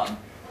the run,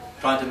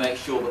 trying to make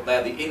sure that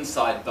they're the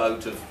inside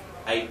boat of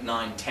 8,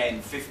 9,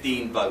 10,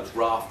 15 boats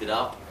rafted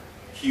up.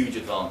 Huge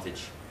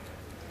advantage.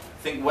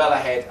 Think well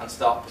ahead and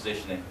start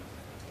positioning.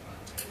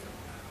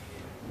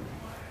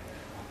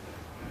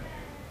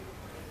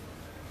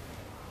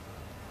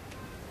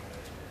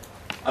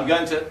 I'm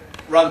going to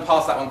run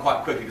past that one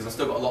quite quickly because I've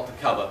still got a lot to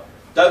cover.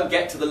 Don't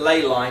get to the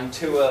ley line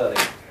too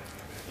early.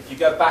 If you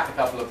go back a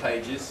couple of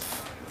pages,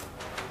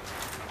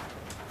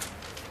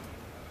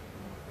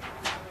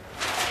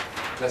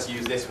 let's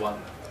use this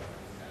one.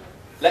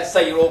 Let's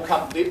say you're all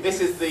this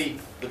is the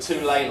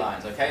two ley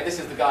lines, okay? This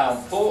is the guy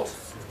on port,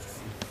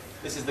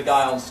 this is the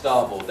guy on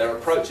starboard. They're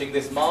approaching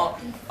this mark,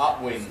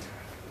 upwind.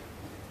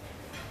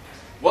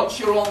 Once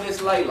you're on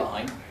this ley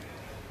line,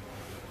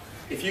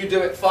 if you do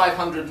it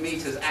 500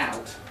 metres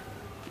out,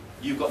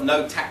 you've got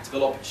no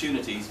tactical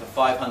opportunities for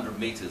 500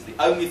 metres.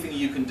 The only thing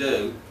you can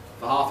do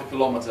for half a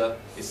kilometre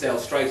is sail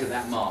straight at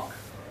that mark.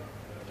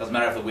 Doesn't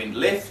matter if the wind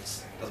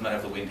lifts, doesn't matter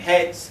if the wind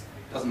heads,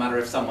 doesn't matter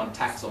if someone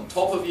tacks on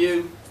top of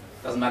you,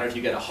 doesn't matter if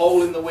you get a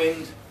hole in the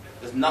wind,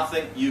 there's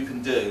nothing you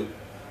can do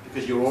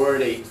because you're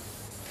already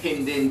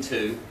pinned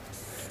into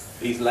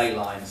these ley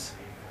lines.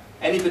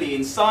 Anybody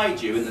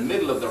inside you in the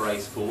middle of the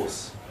race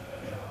course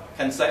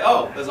can say,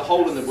 oh, there's a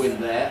hole in the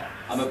wind there,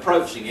 I'm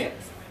approaching it.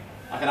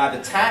 I can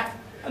either tack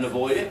and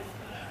avoid it,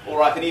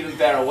 or I can even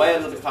bear away a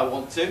little bit if I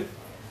want to,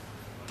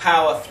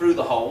 power through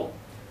the hole,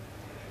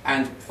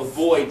 and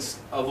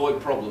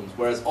avoid problems.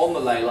 Whereas on the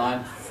ley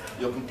line,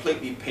 you're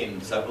completely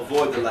pinned, so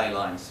avoid the ley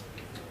lines.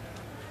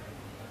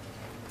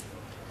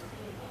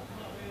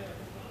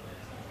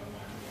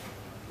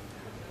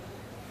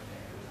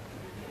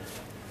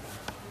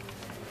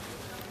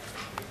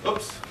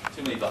 Oops,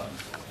 too many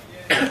buttons.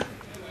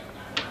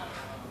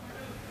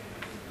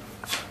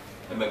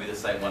 And maybe the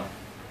same one.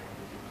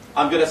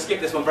 I'm going to skip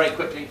this one very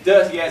quickly.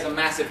 Dirty air is a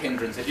massive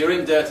hindrance. If you're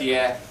in dirty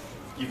air,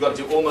 you've got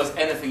to do almost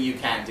anything you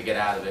can to get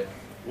out of it.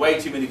 Way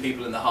too many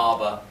people in the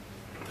harbour,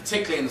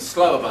 particularly in the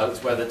slower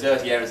boats where the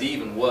dirty air is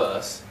even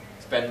worse,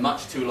 spend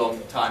much too long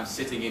time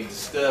sitting in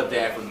disturbed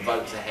air from the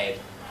boats ahead.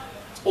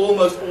 It's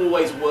almost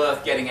always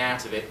worth getting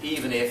out of it,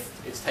 even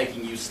if it's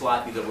taking you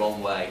slightly the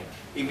wrong way.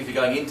 Even if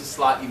you're going into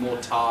slightly more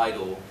tide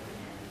or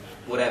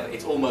whatever,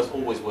 it's almost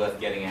always worth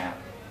getting out.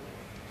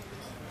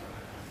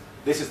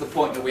 This is the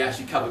point that we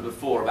actually covered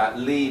before about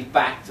lead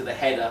back to the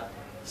header,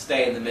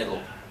 stay in the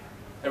middle.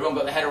 Everyone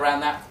got the head around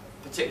that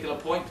particular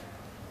point?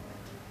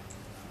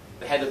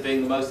 The header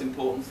being the most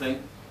important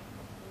thing.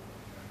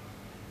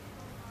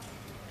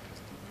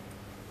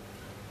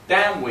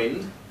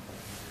 Downwind,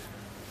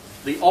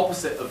 the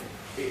opposite of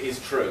it is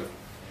true.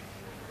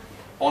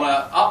 On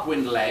an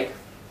upwind leg,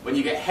 when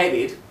you get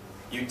headed,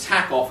 you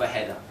tack off a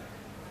header.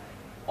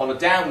 On a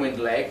downwind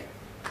leg,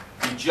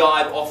 you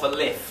jibe off a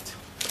lift.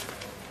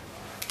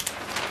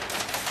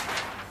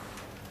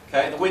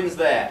 Okay, the wind's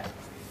there.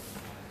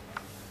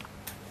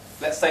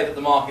 Let's say that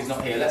the mark is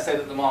not here. Let's say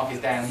that the mark is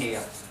down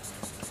here.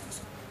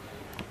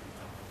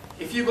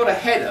 If you've got a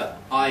header,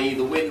 i.e.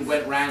 the wind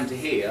went round to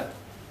here,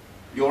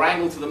 your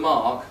angle to the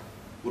mark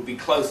would be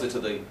closer to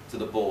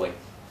the buoy.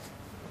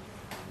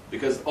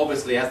 Because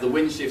obviously as the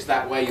wind shifts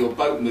that way, your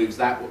boat moves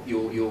that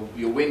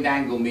your wind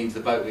angle means the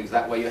boat moves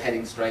that way, you're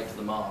heading straight to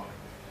the mark.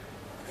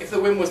 If the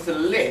wind was to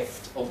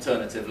lift,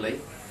 alternatively,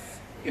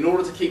 in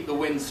order to keep the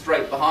wind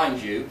straight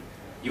behind you,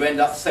 you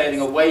end up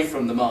sailing away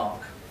from the mark.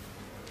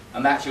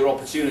 And that's your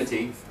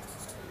opportunity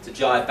to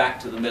jibe back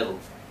to the middle.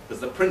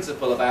 Because the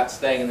principle about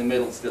staying in the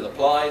middle still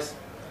applies.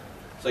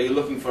 So you're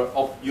looking for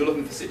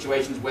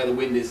situations where the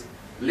wind is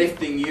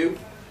lifting you.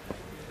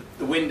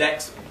 The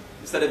Windex,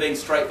 instead of being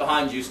straight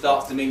behind you,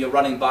 starts to mean you're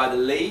running by the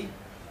lee.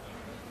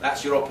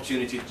 That's your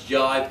opportunity to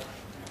jibe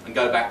and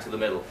go back to the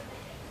middle.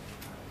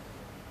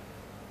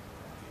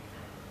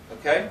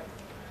 Okay?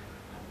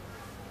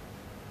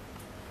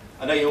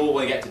 I know you all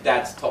want to get to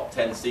Dad's top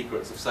 10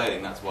 secrets of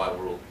sailing, that's why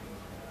we're all...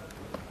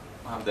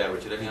 I'm there,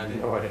 Richard, any idea?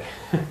 No idea.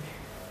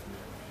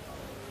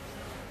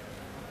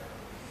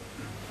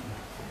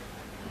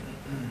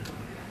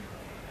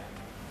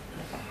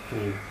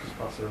 Can you just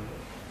pass it around?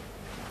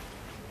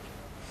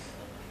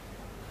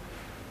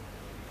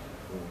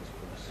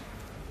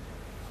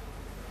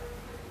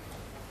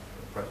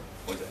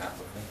 Point it out,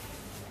 okay?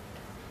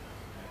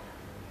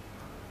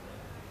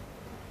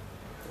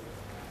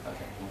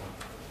 Okay.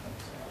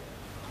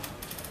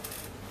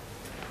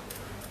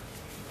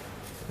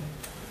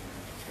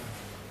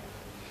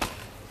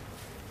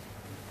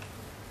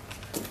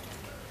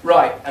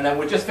 Right, and then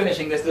we're just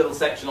finishing this little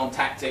section on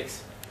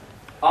tactics.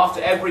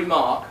 After every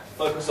mark,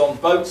 focus on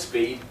boat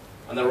speed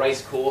and the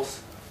race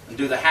course, and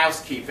do the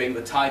housekeeping,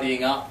 the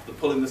tidying up, the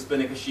pulling the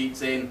spinnaker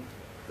sheets in,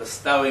 the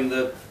stowing,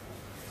 the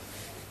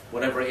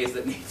whatever it is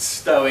that needs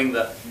stowing,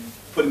 the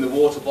putting the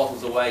water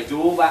bottles away.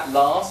 Do all that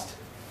last.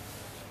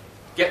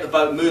 Get the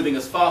boat moving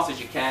as fast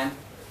as you can,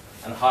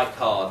 and hike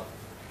hard.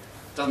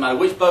 Doesn't matter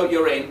which boat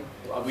you're in.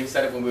 We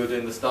said it when we were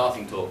doing the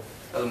starting talk.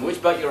 Doesn't matter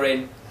which boat you're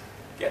in.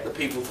 Get the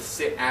people to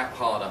sit out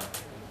harder.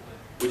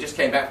 We just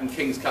came back from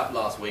King's Cup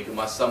last week, and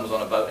my son was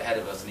on a boat ahead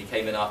of us, and he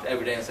came in after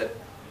every day and said,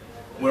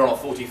 "We're on a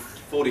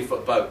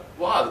 40-foot boat."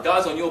 "Wow, the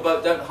guys on your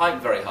boat don't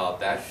hike very hard,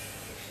 Dad."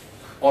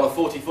 On a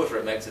 40-footer,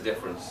 it makes a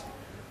difference.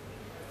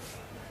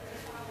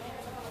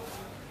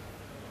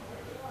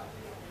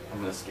 I'm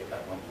going to skip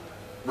that one.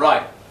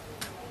 Right.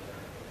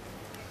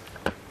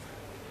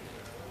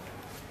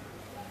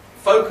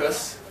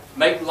 Focus.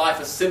 Make life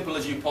as simple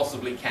as you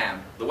possibly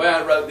can. The way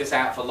I wrote this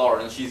out for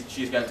Lauren, and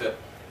she's going to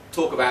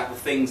talk about the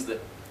things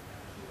that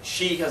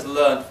she has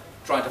learned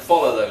trying to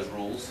follow those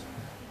rules.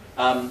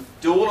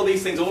 Do all of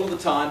these things all of the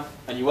time,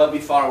 and you won't be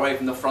far away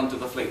from the front of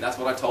the fleet. That's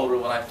what I told her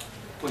when I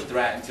pushed her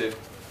out into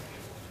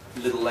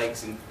little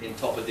lakes in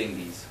topper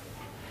dinghies.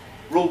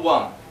 Rule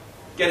 1.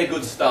 Get a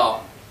good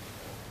start.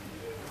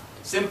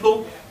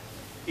 Simple,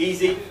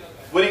 easy.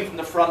 Winning from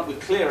the front with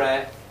clear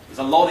air is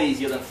a lot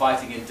easier than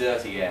fighting in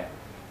dirty air.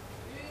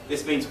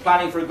 This means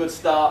planning for a good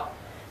start,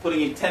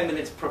 putting in 10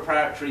 minutes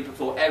preparatory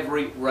before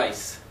every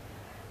race.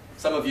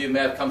 Some of you may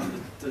have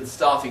come to the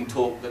starting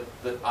talk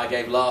that I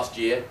gave last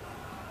year.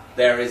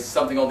 There is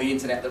something on the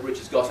internet that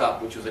Richard's got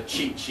up, which was a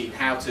cheat sheet,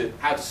 how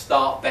to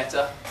start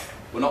better.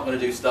 We're not going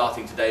to do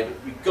starting today, but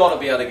you've got to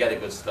be able to get a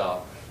good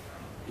start.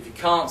 If you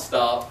can't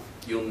start,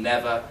 you'll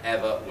never,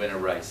 ever win a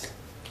race.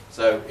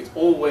 So it's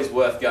always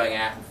worth going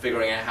out and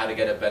figuring out how to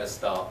get a better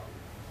start.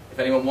 If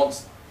anyone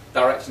wants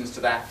directions to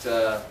that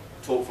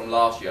talk from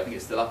last year, I think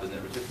it's still up, isn't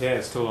it, Richard? Yeah,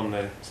 it's still on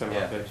the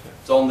seminar page. Yeah.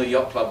 It's on the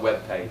Yacht Club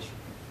webpage.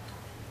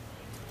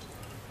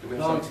 Do we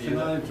have Lawrence, something to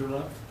can I use?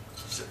 interrupt?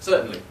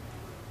 Certainly.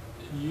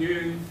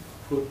 You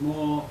put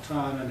more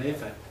time and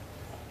effort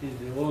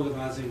into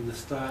organising the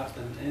start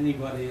than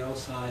anybody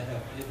else I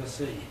have ever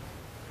seen.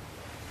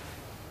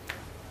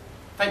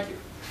 Thank you.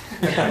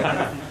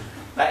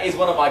 That is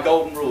one of my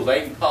golden rules. I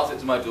even pass it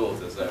to my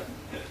daughter. So,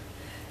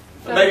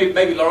 but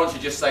maybe Lauren should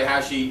just say how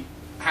she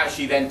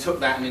then took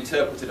that and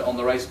interpreted it on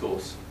the race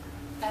course.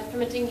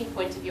 From a dinghy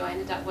point of view, I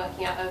ended up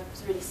working out a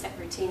really set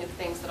routine of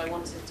things that I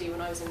wanted to do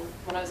when I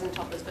was in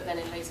toppers, but then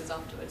in races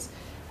afterwards.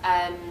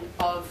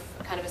 Of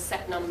kind of a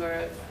set number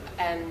of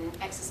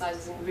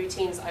exercises and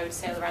routines I would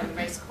sail around the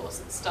race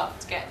course at the start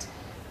to get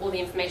all the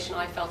information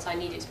I felt I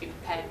needed to be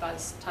prepared by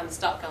the time the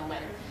start gun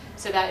went.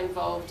 So that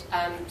involved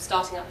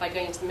starting up by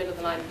going into the middle of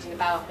the line, putting the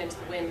bow up into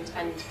the wind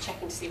and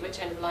checking to see which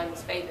end of the line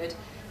was favoured.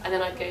 And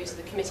then I'd go to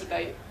the committee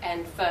boat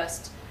end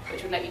first,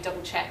 which would let you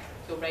double check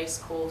your race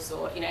course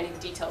or any of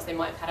the details they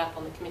might have had up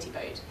on the committee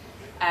boat.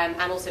 And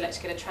also let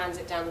you get a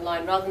transit down the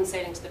line rather than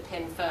sailing to the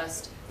pin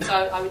first. So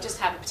I would just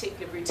have a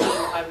particular routine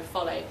that I would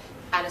follow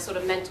and a sort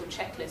of mental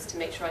checklist to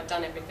make sure I'd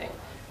done everything.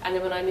 And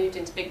then when I moved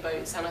into big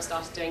boats and I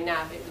started doing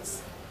nav,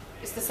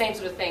 it's the same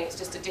sort of thing, it's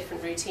just a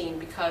different routine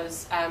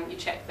because you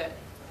check that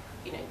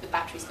the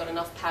battery's got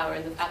enough power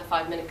at the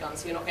 5-minute gun,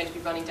 so you're not going to be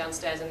running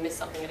downstairs and miss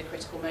something at a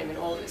critical moment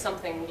or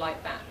something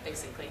like that,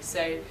 basically.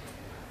 So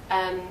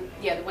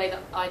yeah, the way that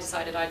I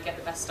decided I'd get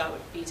the best start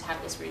would be to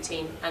have this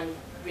routine and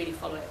really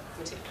follow it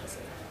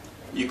meticulously.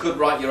 You could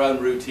write your own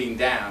routine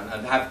down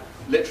and have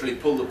literally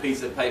pull the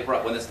piece of paper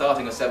up when they're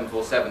starting a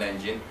 747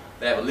 engine.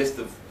 They have a list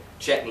of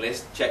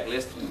checklist.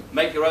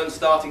 Make your own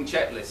starting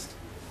checklist.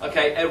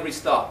 Okay, every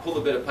start, pull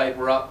a bit of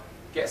paper up,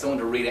 get someone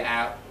to read it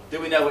out.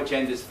 Do we know which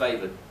end is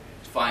favoured?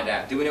 Find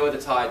out. Do we know where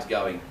the tide's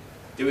going?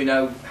 Do we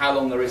know how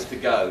long there is to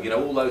go?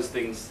 All those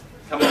things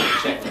come on the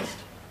checklist.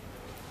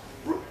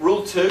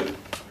 Rule 2,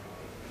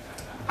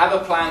 have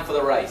a plan for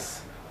the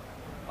race.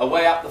 A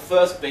way up the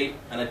first beat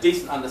and a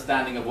decent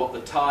understanding of what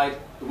the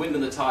wind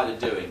and the tide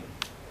are doing.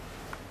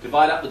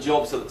 Divide up the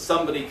job so that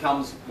somebody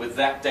comes with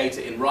that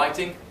data in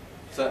writing.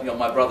 Certainly on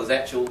my brother's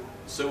Etchell,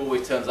 Sue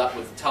always turns up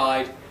with the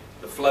tide,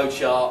 the flow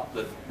chart,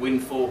 the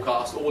wind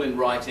forecast, all in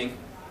writing,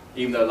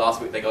 even though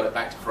last week they got it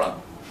back to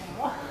front.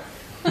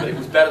 But it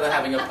was better than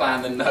having a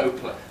plan than no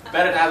plan.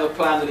 Better to have a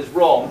plan that is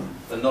wrong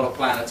than not a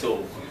plan at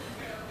all.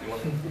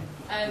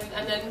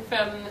 And then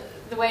from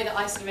the way that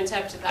I sort of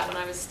interpreted that when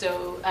I was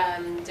still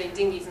doing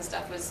dinghies and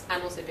stuff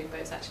and also big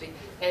boats actually,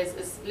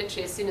 is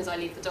literally as soon as I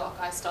leave the dock,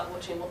 I start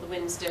watching what the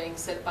wind's doing,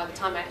 so that by the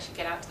time I actually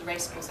get out to the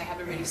race course, I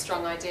have a really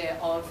strong idea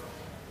of,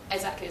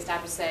 exactly as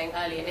Dad was saying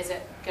earlier, is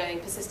it going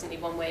persistently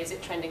one way, is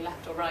it trending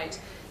left or right?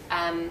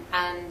 And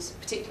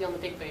particularly on the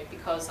big boat,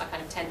 because I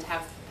kind of tend to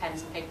have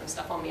pens and paper and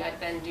stuff on me, I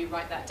then do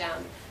write that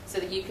down so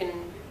that you can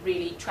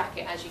really track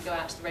it as you go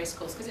out to the race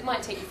course, because it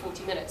might take you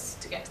 40 minutes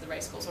to get to the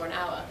race course or an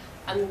hour,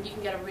 and you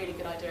can get a really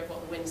good idea of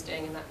what the wind's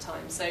doing in that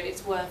time. So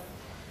it's worth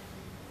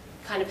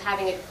kind of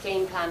having a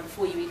game plan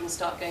before you even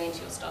start going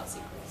into your start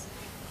sequence.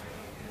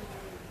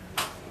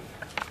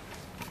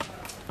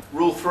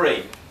 Rule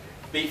 3,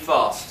 be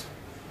fast.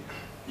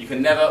 You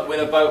can never win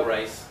a boat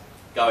race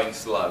going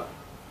slow.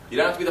 You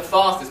don't have to be the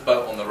fastest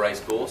boat on the race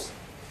course,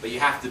 but you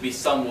have to be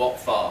somewhat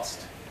fast.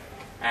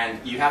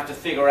 And you have to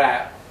figure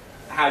out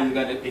how you're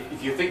going to,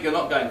 if you think you're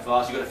not going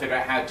fast, you've got to figure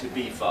out how to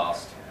be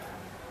fast.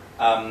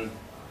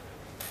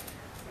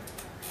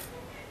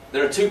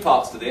 There are 2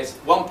 parts to this.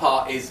 One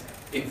part is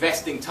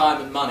investing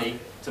time and money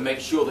to make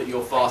sure that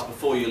you're fast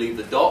before you leave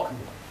the dock.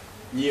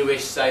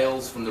 Newish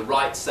sails from the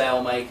right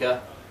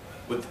sailmaker,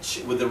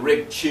 with the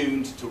rig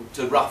tuned to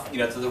the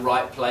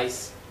right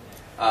place.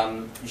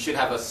 You should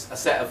have a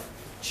set of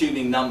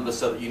tuning numbers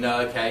so that you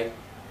know, okay,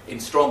 in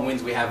strong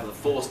winds we have the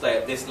forestay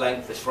at this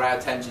length, the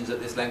shroud tensions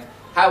at this length.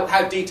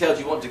 How detailed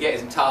you want to get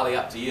is entirely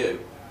up to you.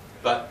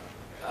 But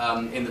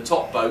in the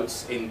top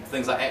boats, in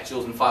things like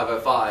Etchells and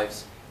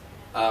 505s,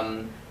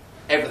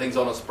 everything's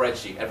on a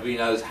spreadsheet. Everybody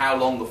knows how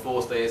long the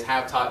forestay is,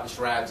 how tight the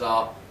shrouds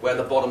are, where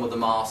the bottom of the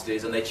mast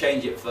is, and they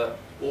change it for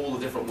all the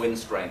different wind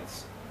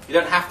strengths. You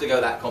don't have to go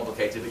that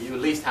complicated, but you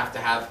at least have to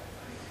have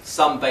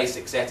some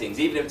basic settings,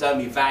 even if it's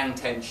only vang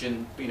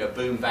tension,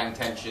 boom vang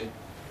tension,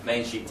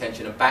 main sheet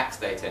tension, and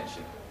backstay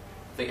tension.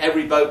 I think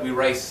every boat we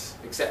race,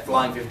 except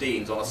Flying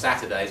 15s, on a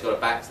Saturday has got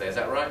a backstay. Is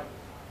that right?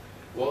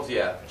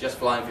 Yeah, just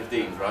Flying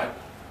 15s, right?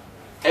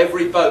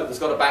 Every boat that's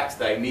got a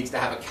backstay needs to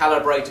have a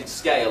calibrated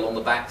scale on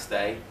the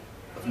backstay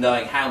of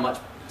knowing how much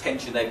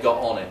tension they've got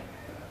on it.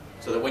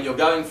 So that when you're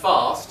going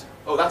fast,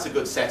 oh, that's a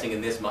good setting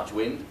in this much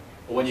wind.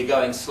 Or when you're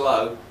going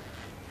slow,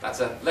 that's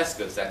a less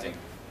good setting.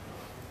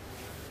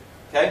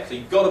 Okay, so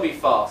you've got to be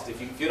fast.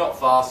 If you're not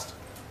fast,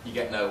 you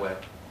get nowhere.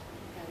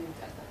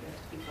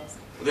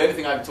 Well, the only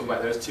thing I can talk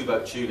about there is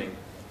 2-boat tuning.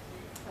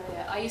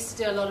 Yeah, I used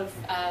to do a lot of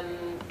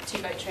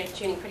 2-boat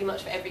tuning pretty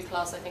much for every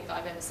class I think that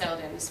I've ever sailed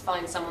in. Is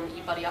find someone that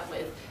you buddy up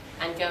with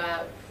and go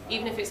out,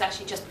 even if it's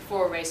actually just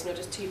before a race and you're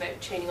just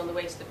 2-boat tuning on the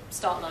way to the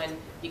start line,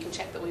 you can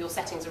check that all your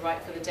settings are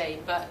right for the day.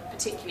 But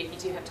particularly if you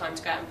do have time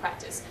to go out and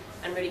practice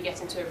and really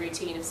get into a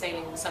routine of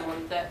sailing with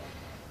someone that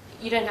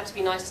you don't have to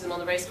be nice to them on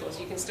the race course.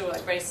 You can still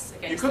race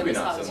against them. You could be as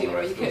nice hard to them on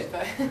the race course.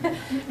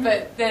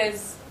 But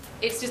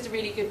it's just a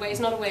really good way. It's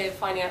not a way of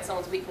finding out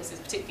someone's weaknesses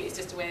particularly. It's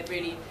just a way of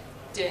really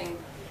doing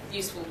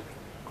useful,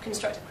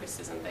 constructive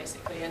criticism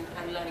basically,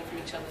 and learning from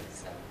each other.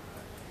 So.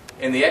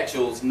 In the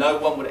Etchells, no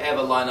one would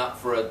ever line up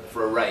for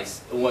a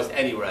race, almost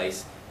any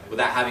race,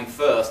 without having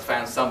first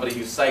found somebody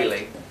who's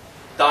sailing,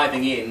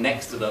 diving in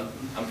next to them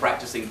and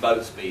practicing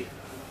boat speed.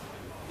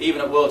 Even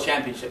at World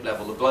Championship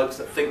level, the blokes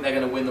that think they're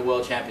going to win the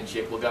World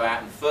Championship will go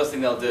out and the first thing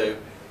they'll do,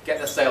 get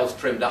their sails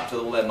trimmed up to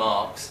all their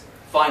marks,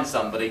 find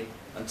somebody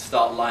and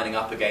start lining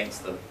up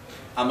against them.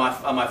 Am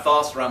I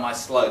fast or am I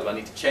slow? Do I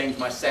need to change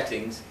my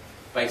settings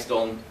based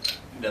on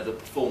the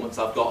performance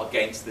I've got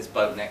against this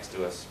boat next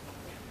to us.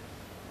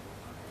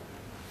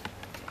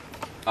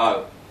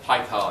 Oh,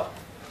 hike hard.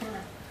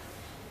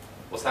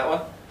 What's that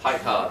one?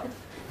 Hike hard.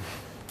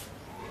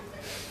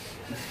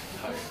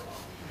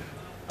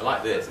 I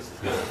like this. This is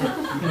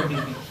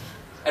good.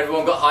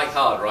 Everyone got hike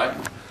hard, right?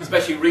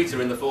 Especially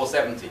Rita in the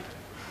 470.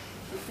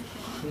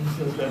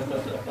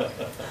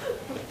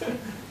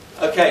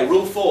 Okay,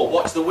 rule 4.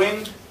 Watch the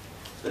wind.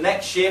 The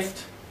next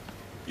shift.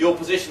 Your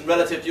position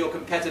relative to your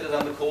competitors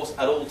on the course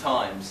at all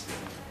times.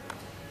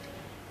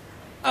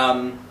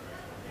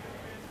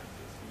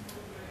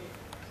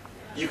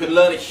 You can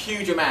learn a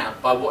huge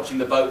amount by watching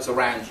the boats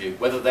around you,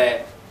 whether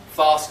they're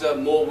faster,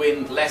 more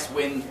wind, less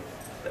wind.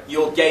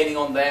 You're gaining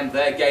on them,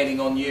 they're gaining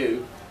on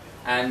you.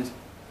 And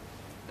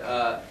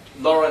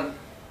Lauren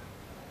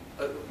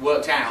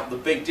worked out the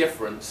big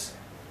difference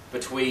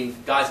between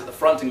guys at the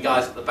front and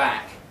guys at the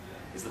back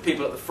is the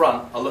people at the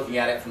front are looking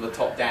at it from the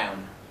top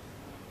down.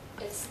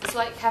 It's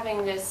like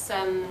having this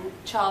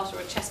chart or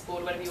a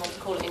chessboard, whatever you want to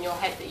call it, in your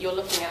head that you're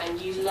looking at, and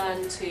you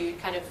learn to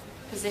kind of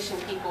position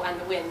people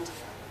and the wind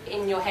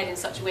in your head in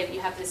such a way that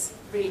you have this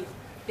really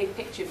big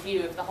picture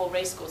view of the whole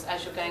racecourse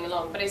as you're going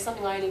along. But it's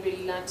something I only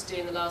really learned to do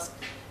in the last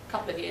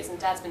couple of years, and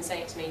Dad's been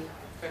saying it to me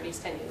for at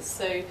least 10 years.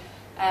 So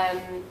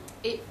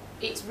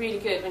it's really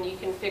good when you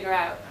can figure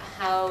out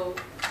how...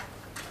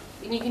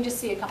 And you can just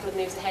see a couple of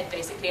moves ahead,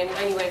 basically, and the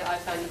only way that I've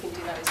found you can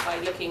do that is by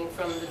looking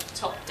from the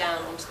top down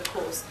onto the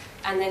course,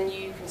 and then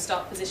you can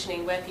start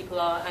positioning where people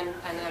are and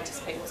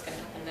anticipate what's going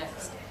to happen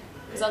next.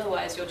 Because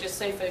otherwise you're just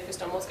so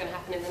focused on what's going to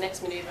happen in the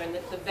next manoeuvre and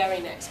the very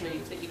next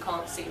move that you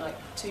can't see like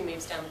 2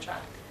 moves down the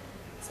track.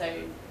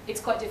 So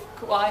it's quite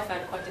difficult. Well, I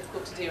found it quite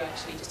difficult to do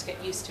actually, just to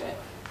get used to it.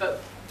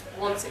 But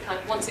once it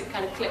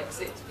kind of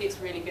clicks, it's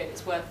really good.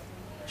 It's worth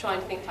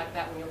trying to think like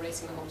that when you're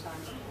racing the whole time.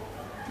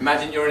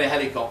 Imagine you're in a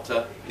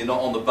helicopter, you're not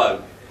on the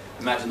boat.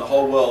 Imagine the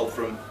whole world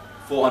from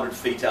 400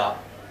 feet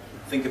up.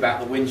 Think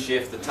about the wind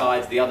shift, the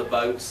tides, the other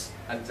boats,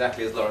 and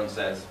exactly as Lauren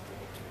says.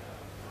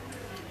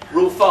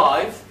 Rule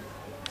 5,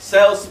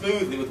 sail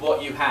smoothly with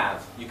what you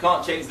have. You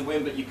can't change the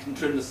wind, but you can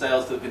trim the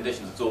sails to the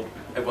conditions. It's all,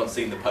 everyone's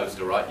seen the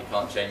poster, right? You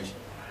can't change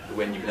the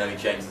wind, you can only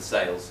change the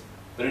sails.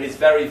 But it is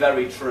very,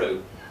 very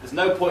true. There's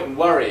no point in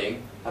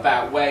worrying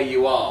about where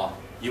you are.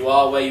 You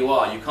are where you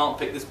are. You can't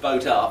pick this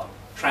boat up,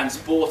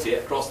 transport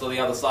it across to the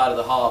other side of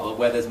the harbour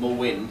where there's more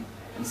wind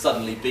and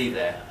suddenly be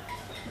there.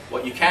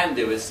 What you can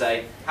do is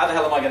say, how the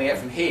hell am I going to get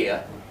from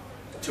here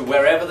to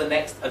wherever the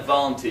next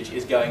advantage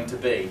is going to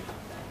be?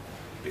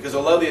 Because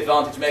although the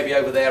advantage may be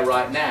over there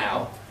right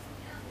now,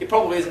 it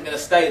probably isn't going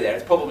to stay there.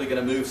 It's probably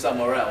going to move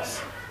somewhere else.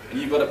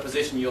 And you've got to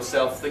position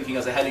yourself thinking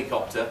as a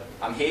helicopter,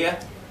 I'm here,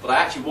 but I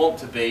actually want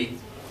to be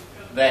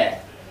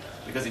there.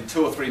 Because in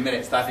 2 or 3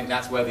 minutes, I think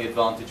that's where the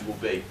advantage will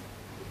be.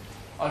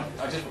 I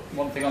just,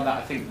 one thing on that,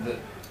 I think that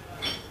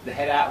the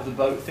head out of the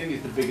boat thing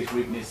is the biggest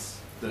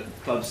weakness that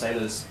club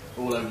sailors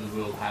all over the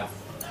world have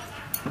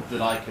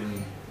that I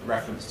can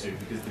reference to,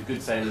 because the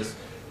good sailors,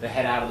 they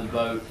head out of the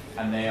boat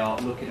and they are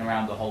looking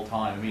around the whole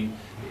time. I mean,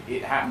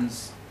 it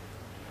happens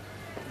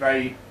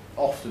very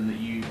often that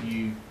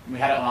we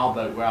had it on our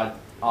boat where I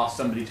asked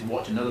somebody to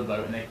watch another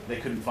boat and they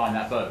couldn't find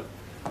that boat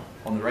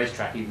on the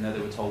racetrack even though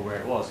they were told where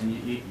it was. And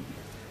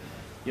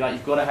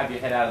you've got to have your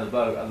head out of the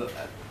boat,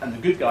 and the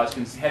good guys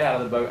can head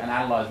out of the boat and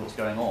analyse what's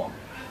going on.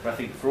 But I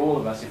think for all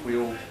of us, if we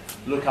all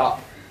look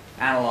up,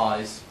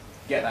 analyse,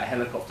 get that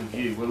helicopter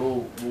view,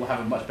 we'll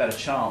have a much better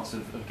chance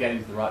of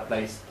getting to the right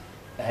place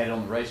ahead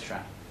on the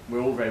racetrack.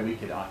 We're all very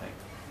weak at it, I think.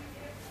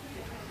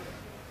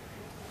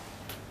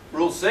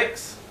 Rule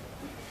 6,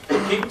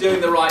 keep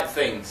doing the right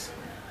things.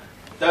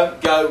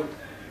 Don't go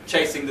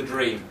chasing the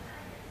dream.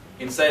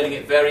 In sailing,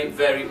 it very,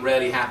 very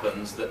rarely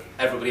happens that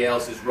everybody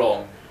else is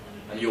wrong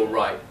and you're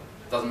right.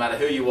 Doesn't matter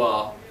who you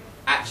are,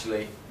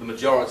 actually, the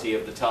majority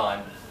of the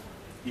time,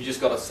 you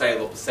just got to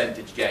sail a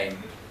percentage game.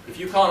 If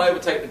you can't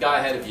overtake the guy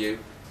ahead of you,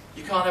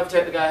 you can't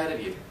overtake the guy ahead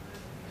of you.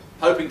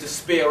 Hoping to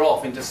spear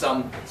off into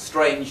some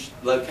strange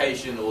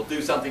location or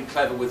do something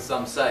clever with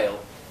some sail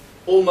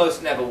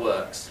almost never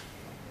works.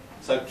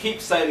 So keep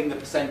sailing the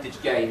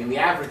percentage game. In the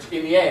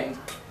end,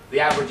 the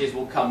averages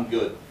will come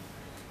good.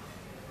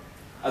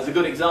 As a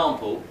good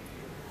example,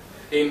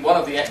 in one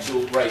of the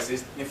actual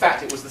races, in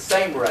fact it was the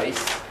same race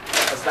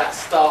as that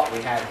start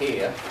we had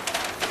here,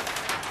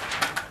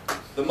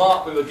 the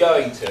mark we were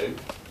going to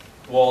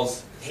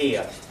was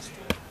here.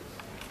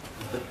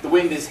 The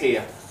wind is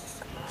here.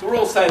 So we're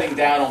all sailing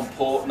down on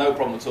port, no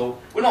problem at all.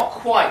 We're not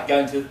quite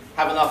going to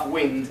have enough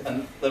wind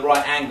and the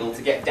right angle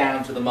to get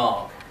down to the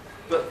mark.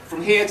 But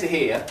from here to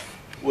here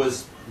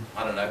was,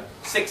 I don't know,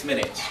 6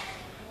 minutes.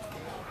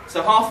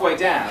 So halfway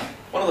down,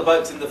 one of the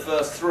boats in the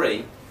first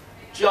 3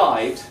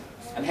 jibed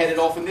and headed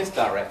off in this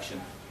direction.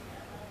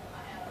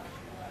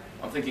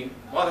 I'm thinking,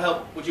 why the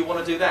hell would you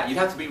want to do that? You'd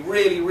have to be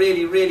really,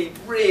 really, really,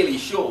 really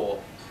sure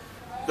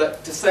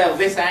that to sail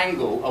this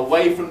angle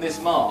away from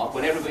this mark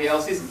when everybody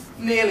else is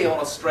nearly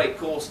on a straight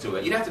course to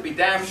it. You'd have to be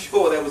damn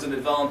sure there was an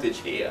advantage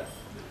here.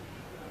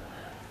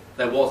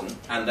 There wasn't,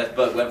 and that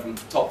boat went from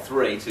top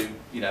 3 to,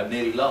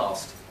 nearly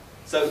last.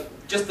 So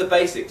just the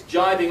basics,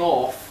 jibing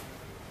off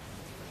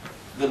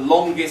the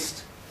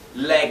longest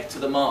leg to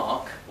the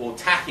mark, or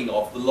tacking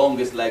off the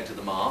longest leg to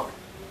the mark,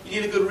 you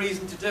need a good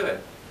reason to do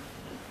it.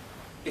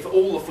 If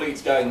all the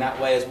fleet's going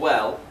that way as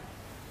well,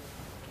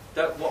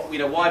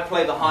 why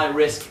play the high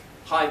risk,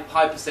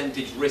 high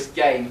percentage risk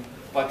game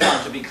by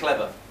trying to be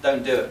clever?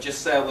 Don't do it.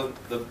 Just sail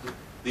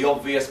the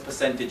obvious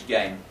percentage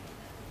game.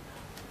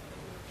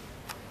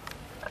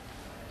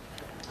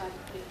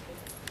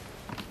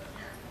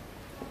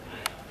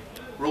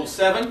 Rule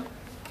 7,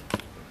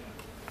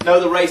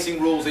 know the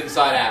racing rules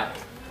inside out.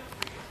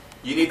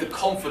 You need the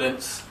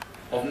confidence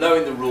of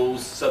knowing the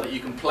rules so that you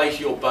can place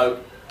your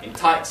boat in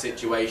tight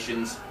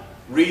situations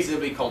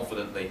reasonably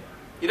confidently.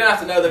 You don't have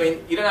to know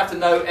them you don't have to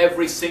know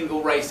every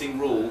single racing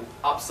rule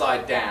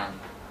upside down,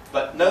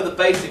 but know the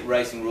basic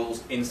racing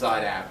rules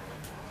inside out.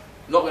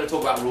 I'm not going to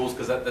talk about rules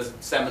because there's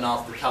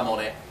seminars to come on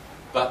it,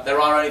 but there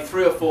are only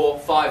 3 or 4,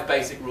 5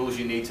 basic rules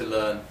you need to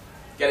learn.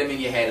 Get them in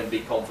your head and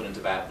be confident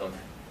about them.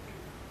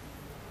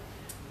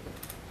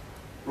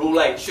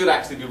 Rule 8 should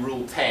actually be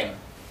Rule 10. I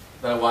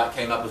don't know why it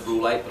came up as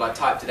Rule 8, but I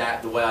typed it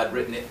out the way I'd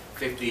written it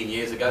 15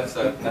 years ago,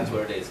 so that's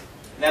where it is.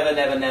 Never,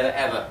 never, never,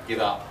 ever give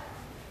up.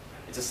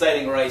 It's a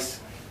sailing race.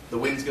 The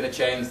wind's going to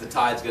change, the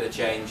tide's going to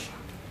change.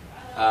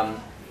 A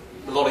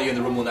lot of you in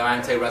the room will know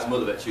Ante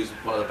Razmulovic, who's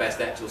one of the best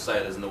actual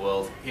sailors in the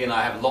world. He and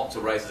I have lots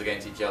of races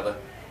against each other.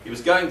 He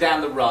was going down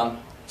the run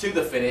to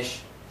the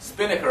finish,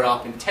 spinnaker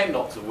up in 10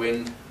 knots of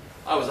wind.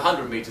 I was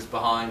 100 metres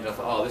behind, and I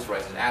thought, oh, this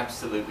race is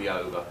absolutely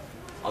over.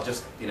 I'll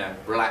just,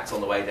 relax on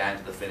the way down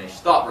to the finish.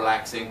 Start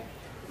relaxing,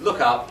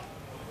 look up,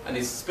 and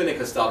his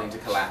spinnaker's starting to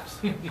collapse.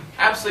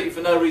 Absolutely for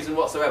no reason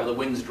whatsoever, the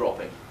wind's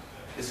dropping.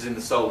 This is in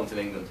the Solent in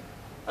England.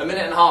 A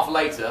minute and a half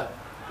later,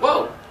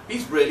 whoa,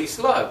 he's really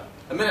slow.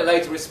 A minute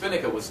later, his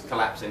spinnaker was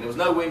collapsing. There was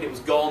no wind, it was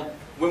gone.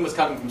 Wind was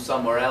coming from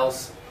somewhere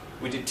else.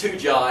 We did 2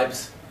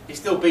 jibes. He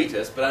still beat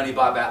us, but only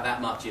by about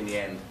that much in the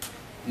end.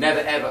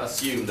 Never ever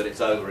assume that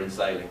it's over in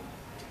sailing.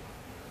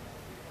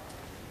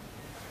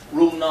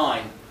 Rule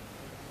 9.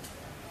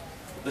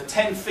 The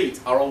 10 feet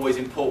are always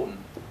important.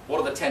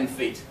 What are the 10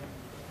 feet?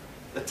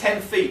 The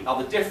 10 feet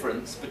are the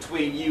difference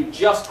between you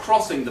just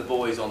crossing the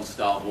buoys on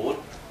starboard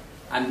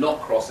and not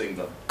crossing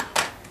them.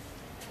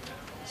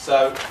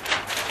 So,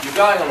 you're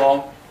going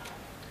along,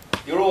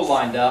 you're all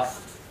lined up,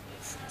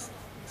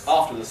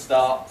 after the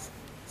start.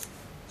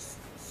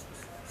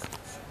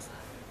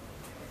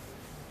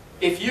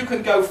 If you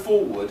can go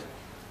forward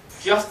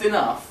just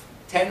enough,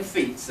 10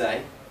 feet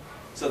say,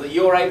 so that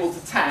you're able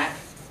to tack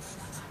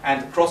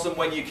and cross them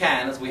when you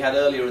can, as we had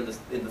earlier in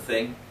the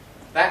thing,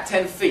 that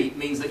 10 feet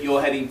means that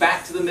you're heading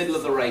back to the middle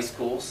of the race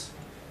course,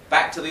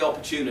 back to the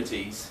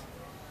opportunities.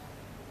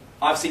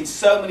 I've seen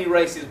so many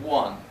races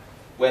won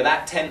where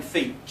that 10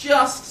 feet,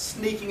 just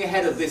sneaking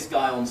ahead of this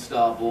guy on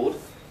starboard,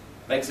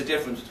 makes a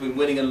difference between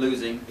winning and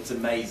losing. It's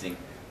amazing.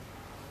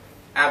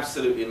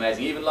 Absolutely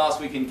amazing. Even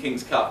last week in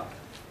King's Cup,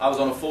 I was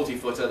on a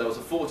 40-footer. There was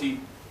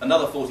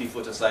another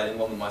 40-footer sailing,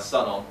 one with my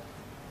son on.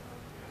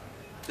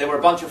 There were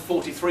a bunch of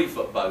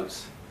 43-foot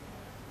boats.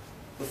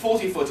 The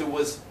 40-footer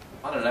was,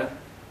 I don't know,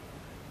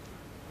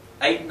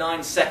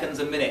 8-9 seconds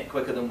a minute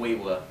quicker than we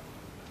were.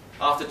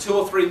 After 2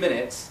 or 3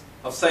 minutes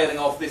of sailing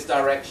off this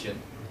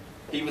direction,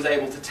 he was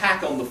able to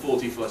tack on the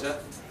 40-footer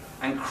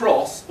and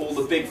cross all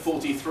the big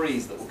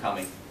 43s that were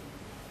coming.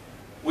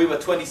 We were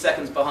 20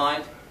 seconds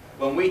behind.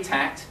 When we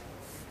tacked,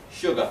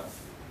 sugar.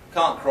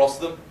 Can't cross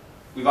them.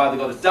 We've either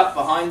got to duck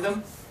behind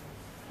them,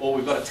 or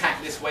we've got to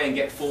tack this way and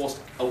get forced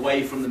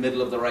away from the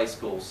middle of the race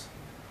course.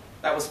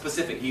 That was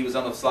specific. He was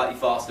on a slightly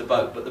faster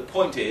boat. But the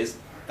point is,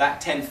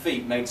 that 10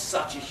 feet made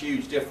such a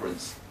huge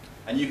difference.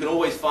 And you can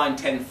always find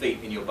 10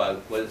 feet in your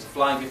boat, whether it's a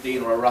Flying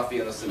 15 or a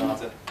Ruffy or a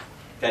Sonata.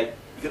 Okay?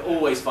 You can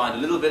always find a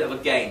little bit of a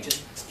gain.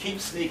 Just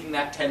keep sneaking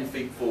that 10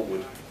 feet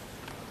forward.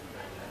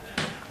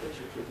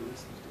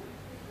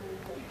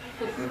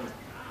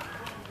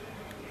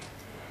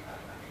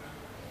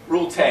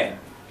 Rule 10.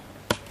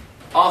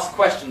 Ask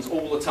questions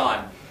all the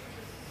time.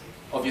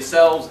 Of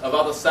yourselves, of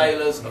other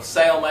sailors, of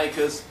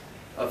sailmakers,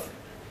 of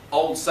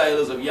old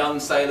sailors, of young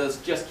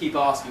sailors. Just keep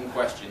asking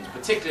questions.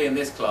 Particularly in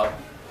this club,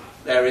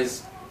 there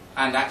is,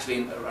 and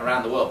actually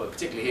around the world, but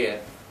particularly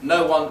here,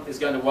 no one is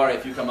going to worry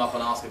if you come up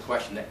and ask a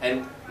question.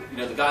 And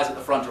the guys at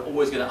the front are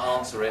always going to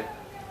answer it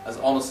as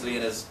honestly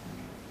and as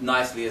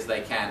nicely as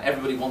they can.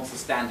 Everybody wants the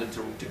standard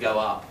to go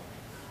up.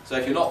 So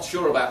if you're not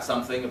sure about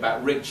something,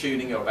 about rig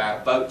tuning or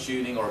about boat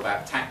tuning or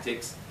about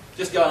tactics,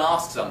 just go and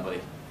ask somebody.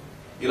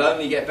 You'll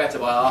only get better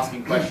by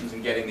asking questions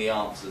and getting the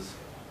answers.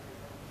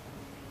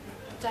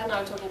 Dan and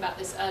I were talking about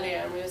this earlier,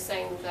 and we were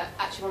saying that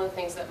actually one of the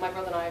things that my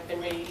brother and I have been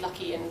really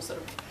lucky and sort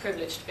of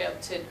privileged to be able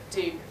to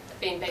do,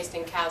 being based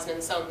in Cowston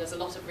and so on, there's a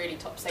lot of really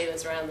top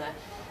sailors around there.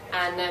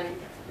 And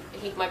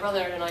my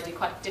brother and I do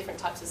quite different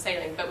types of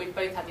sailing, but we've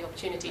both had the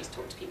opportunity to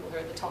talk to people who are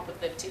at the top of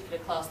the particular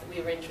class that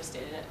we were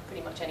interested in at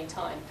pretty much any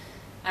time.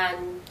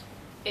 And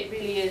it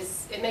really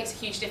is, it makes a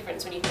huge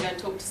difference when you can go and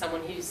talk to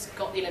someone who's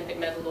got the Olympic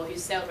medal or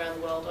who's sailed around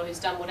the world or who's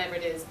done whatever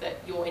it is that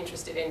you're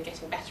interested in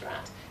getting better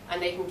at,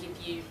 and they can give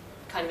you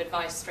kind of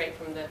advice straight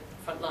from the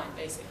front line,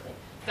 basically.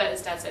 But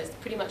as Dad says,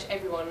 pretty much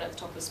everyone at the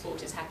top of the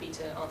sport is happy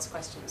to answer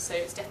questions, so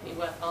it's definitely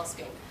worth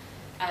asking.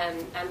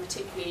 And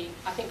particularly,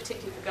 I think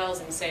particularly for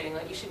girls in sailing,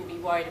 like, you shouldn't be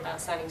worried about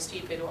sounding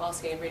stupid or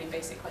asking a really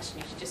basic question.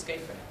 You should just go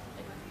for it.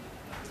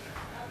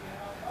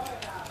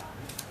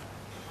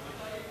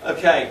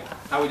 Okay,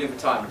 how are we doing for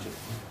time, Richard?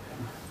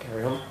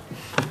 Carry on.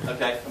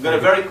 Okay, I'm going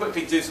to very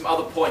quickly do some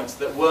other points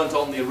that weren't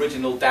on the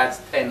original Dad's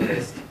pen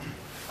list.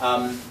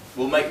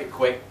 We'll make it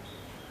quick.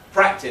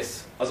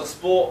 Practice. As a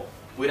sport,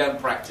 we don't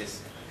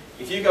practice.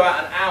 If you go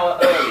out an hour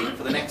early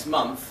for the next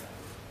month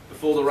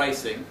before the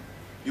racing,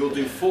 you'll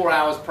do 4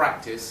 hours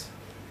practice,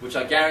 which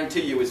I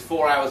guarantee you is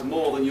 4 hours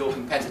more than your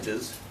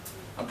competitors,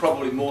 and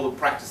probably more than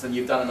practice than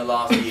you've done in the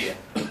last year.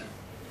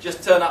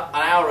 Just turn up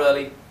an hour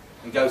early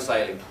and go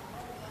sailing.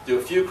 Do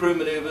a few crew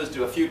manoeuvres,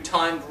 do a few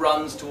timed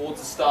runs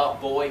towards the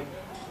start buoy,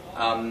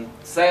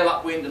 sail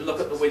upwind and look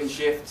at the wind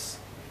shifts.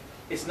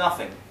 It's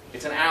nothing.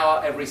 It's an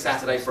hour every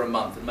Saturday for a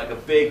month. It'll make a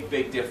big,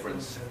 big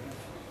difference.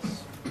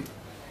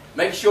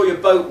 Make sure your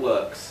boat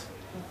works.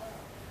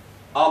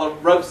 Are the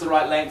ropes the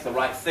right length, the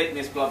right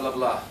thickness, blah, blah,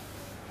 blah.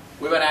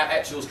 We went out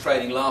Etchells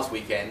training last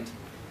weekend.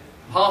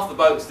 Half the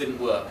boats didn't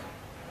work.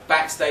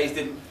 Backstays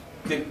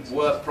didn't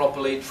work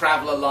properly.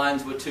 Traveller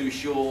lines were too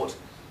short.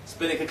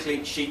 Spinnaker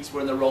cleat sheets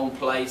were in the wrong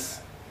place.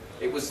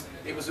 It was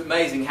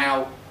amazing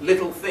how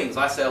little things,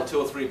 I sailed 2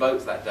 or 3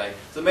 boats that day,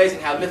 it's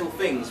amazing how little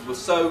things were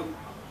so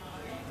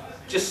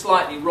just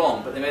slightly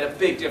wrong, but they made a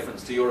big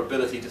difference to your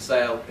ability to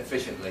sail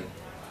efficiently.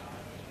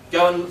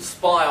 Go and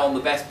spy on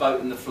the best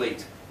boat in the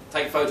fleet.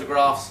 Take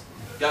photographs,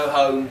 go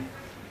home,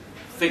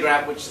 figure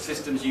out which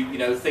systems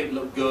you think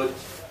look good.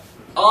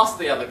 Ask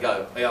the other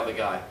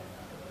guy,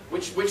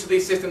 which of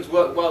these systems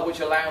work well, which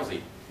are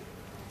lousy.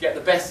 Get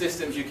the best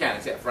systems you can,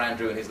 except for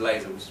Andrew and his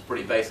laser, which is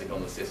pretty basic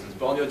on the systems.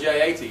 But on your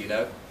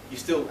J80, you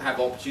still have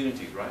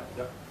opportunities, right?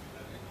 Yep.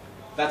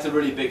 That's a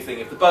really big thing.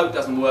 If the boat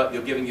doesn't work,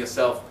 you're giving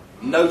yourself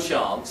no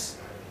chance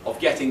of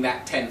getting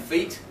that 10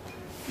 feet.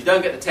 If you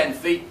don't get the 10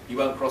 feet, you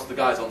won't cross the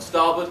guys on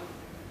starboard.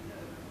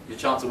 Your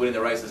chance of winning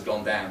the race has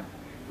gone down.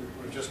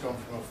 We've just gone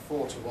from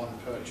a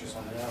 4-to-1 purchase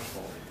on the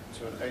outhaul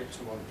to an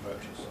 8-to-1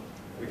 purchase.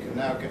 We can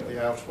now get the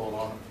outhaul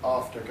on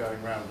after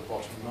going round the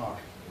bottom mark.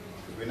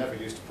 We never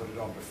used to put it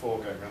on before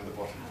going around the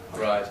bottom.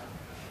 Right.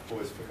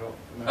 Always forgot.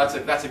 No.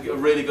 That's a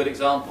really good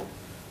example.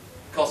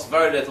 Costs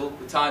very little,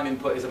 the time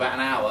input is about an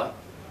hour,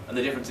 and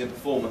the difference in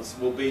performance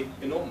will be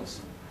enormous.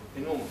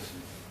 Enormous.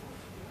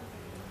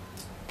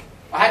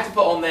 I had to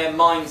put on there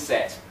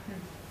mindset.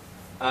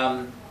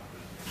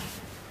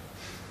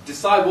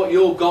 Decide what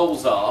your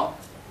goals are,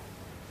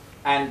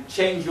 and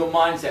change your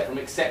mindset from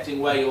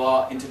accepting where you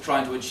are into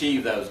trying to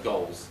achieve those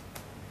goals.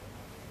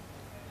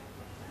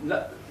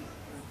 No,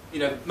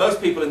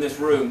 most people in this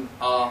room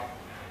are,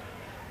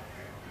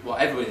 well,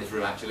 everybody in this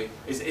room actually,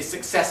 is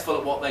successful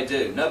at what they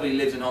do. Nobody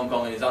lives in Hong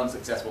Kong and is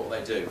unsuccessful at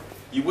what they do.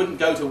 You wouldn't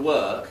go to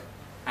work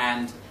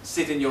and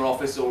sit in your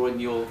office or in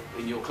your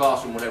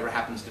classroom, whatever it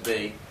happens to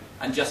be,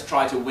 and just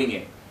try to wing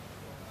it.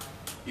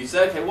 You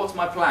say, okay, what's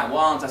my plan?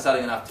 Why aren't I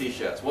selling enough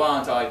t-shirts? Why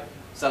aren't I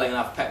selling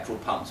enough petrol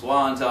pumps?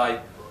 Why aren't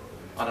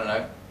I don't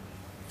know,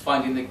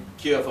 finding the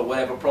cure for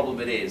whatever problem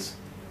it is?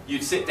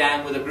 You'd sit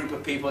down with a group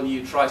of people and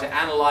you'd try to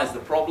analyse the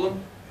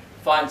problem,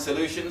 find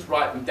solutions,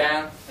 write them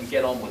down, and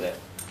get on with it.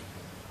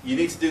 You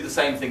need to do the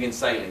same thing in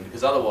sailing,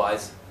 because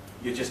otherwise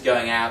you're just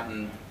going out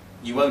and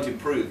you won't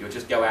improve. You'll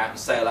just go out and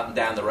sail up and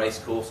down the race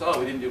course. Oh,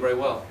 we didn't do very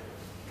well.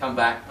 Come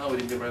back. Oh, we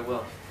didn't do very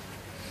well.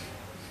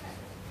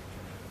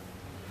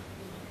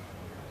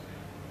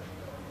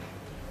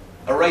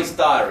 A race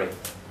diary.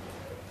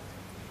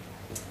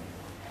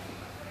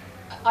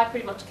 I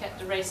pretty much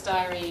kept a race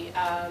diary,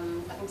 I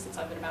think since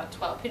I've been about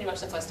 12, pretty much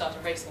since I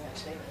started racing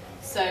actually.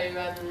 So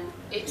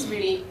it's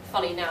really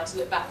funny now to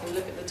look back and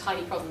look at the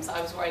tiny problems that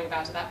I was worrying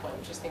about at that point,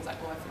 which was things like,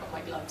 oh, I forgot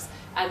my gloves,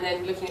 and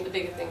then looking at the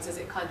bigger things as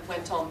it kind of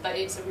went on. But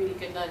it's a really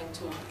good learning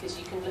tool, because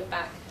you can look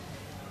back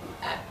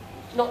at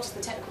not just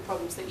the technical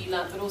problems that you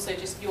learned, but also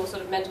just your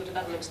sort of mental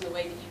development and the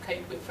way that you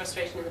cope with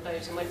frustration in the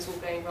boat and when it's all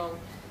going wrong.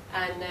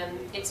 And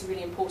it's a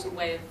really important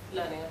way of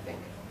learning, I think.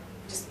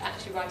 Just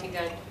actually writing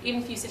down,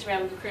 even if you sit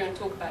around with the crew and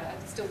talk about it,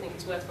 I still think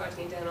it's worth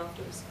writing it down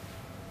afterwards.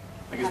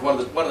 I think it's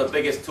one of the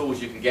biggest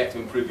tools you can get to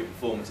improve your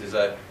performance is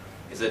a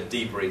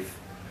debrief.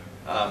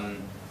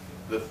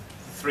 The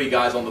 3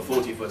 guys on the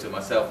 40-footer,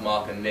 myself,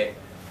 Mark and Nick,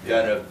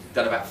 have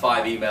done about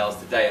 5 emails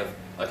today of,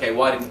 okay,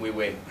 why didn't we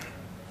win?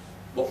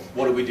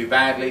 What did we do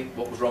badly?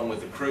 What was wrong with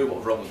the crew? What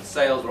was wrong with the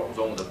sails? What was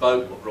wrong with the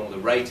boat? What was wrong with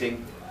the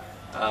rating?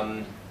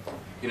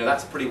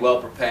 That's a pretty well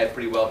prepared,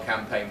 pretty well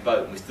campaigned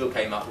boat, and we still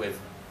came up with,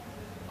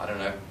 I don't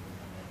know,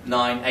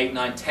 8,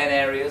 9, 10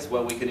 areas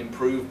where we can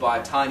improve by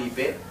a tiny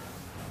bit,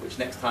 which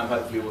next time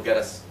hopefully will get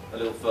us a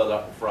little further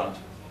up the front.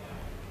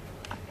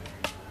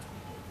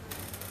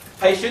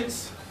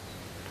 Patience.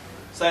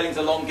 Sailing's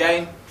a long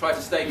game. Try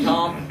to stay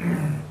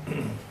calm.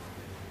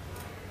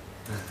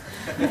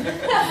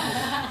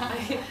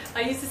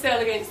 I used to sail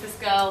against this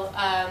girl.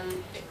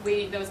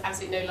 There was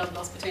absolutely no love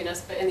lost between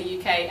us, but in the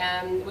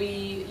UK,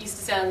 we used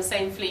to sail sail on the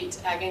same fleet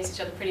against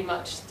each other pretty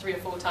much 3 or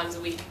 4 times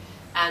a week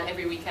and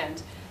every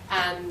weekend.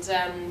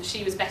 And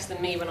she was better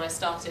than me when I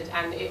started,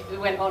 and it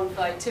went on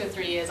for like 2 or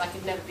 3 years. I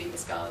could never beat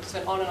this girl. It just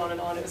went on and on and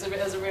on. It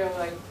was a real,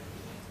 like,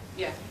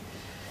 yeah,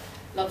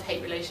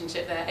 love-hate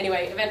relationship there.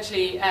 Anyway,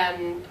 eventually,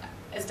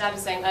 as Dad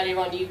was saying earlier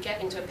on, you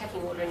get into a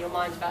pecking order in your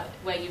mind about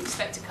where you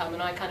expect to come,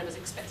 and I kind of was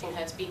expecting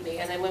her to beat me.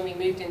 And then when we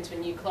moved into a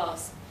new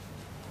class,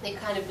 it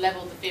kind of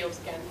levelled the fields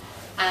again,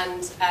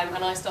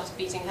 and I started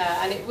beating her.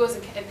 And it was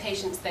a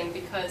patience thing,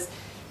 because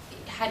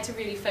had to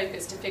really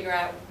focus to figure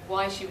out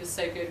why she was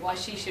so good, why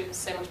she was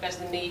so much better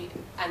than me,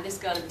 and this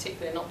girl in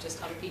particular, not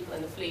just other people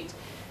in the fleet.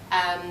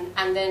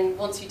 And then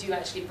once you do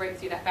actually break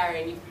through that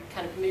barrier and you've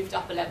kind of moved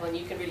up a level, and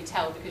you can really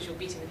tell because you're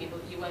beating the people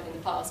that you weren't in the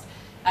past,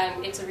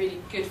 it's a really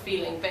good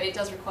feeling, but it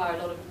does require a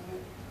lot of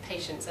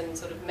patience and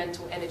sort of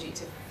mental energy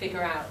to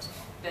figure out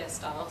their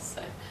style.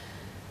 So.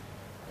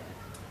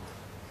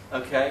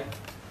 Okay.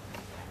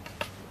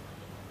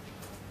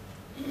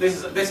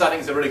 This I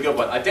think is a really good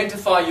one.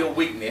 Identify your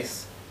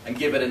weakness and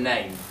give it a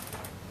name.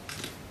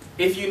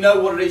 If you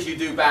know what it is you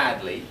do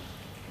badly,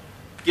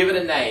 give it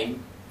a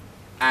name,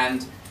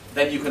 and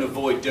then you can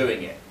avoid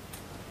doing it.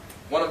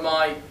 One of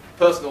my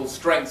personal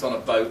strengths on a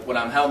boat when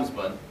I'm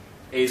helmsman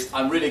is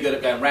I'm really good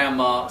at going round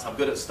marks, I'm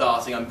good at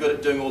starting, I'm good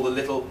at doing all the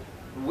little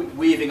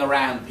weaving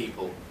around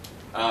people.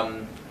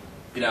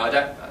 You know,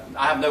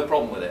 I have no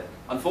problem with it.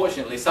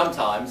 Unfortunately,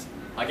 sometimes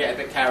I get a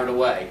bit carried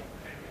away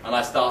and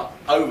I start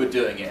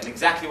overdoing it, and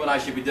exactly when I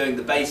should be doing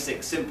the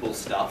basic, simple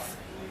stuff,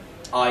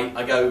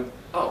 I go,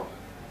 oh,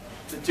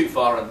 too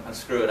far and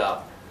screw it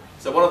up.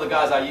 So one of the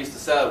guys I used to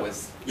sail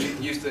with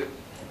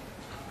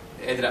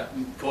ended up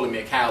calling me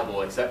a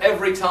cowboy. So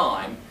every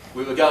time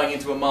we were going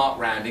into a mark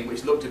rounding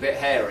which looked a bit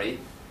hairy,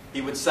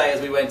 he would say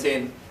as we went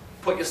in,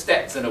 put your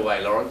Stetson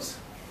away, Lawrence.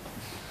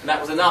 And that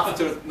was enough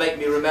to make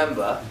me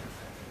remember,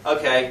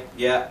 okay,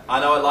 yeah, I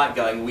know I like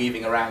going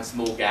weaving around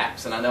small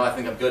gaps, and I know I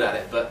think I'm good at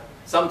it, but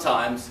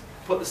sometimes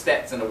put the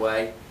Stetson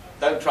away,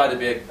 don't try to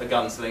be a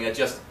gunslinger,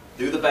 just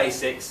do the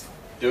basics,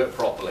 do it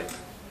properly.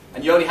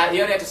 And he only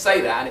had to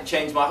say that, and it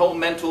changed my whole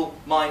mental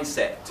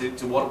mindset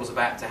to what was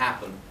about to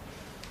happen.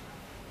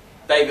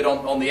 David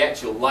on the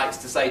Etchell likes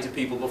to say to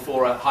people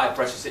before a high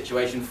pressure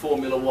situation,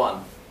 Formula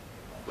 1,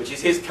 which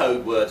is his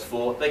code words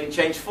for they can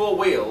change 4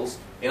 wheels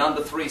in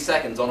under 3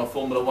 seconds on a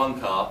Formula 1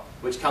 car,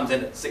 which comes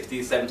in at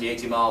 60, 70,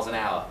 80 miles an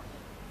hour.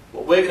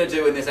 What we're going to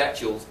do in this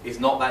Etchell is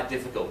not that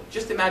difficult.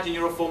 Just imagine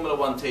you're a Formula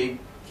 1 team,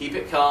 keep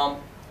it calm,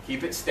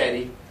 keep it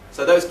steady.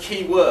 So those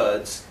key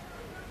words,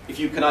 if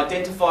you can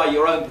identify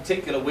your own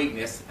particular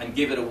weakness and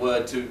give it a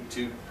word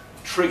to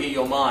trigger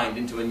your mind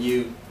into a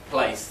new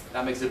place,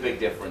 that makes a big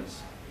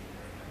difference.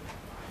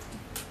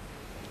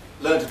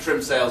 Learn to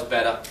trim sails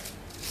better.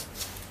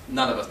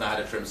 None of us know how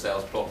to trim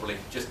sails properly.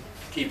 Just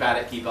keep at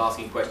it, keep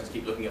asking questions,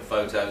 keep looking at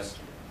photos.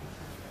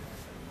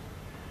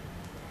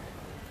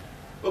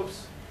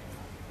 Oops.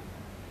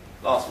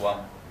 Last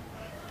one.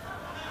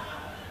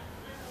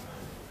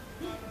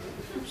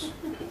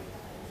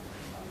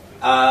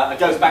 It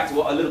goes back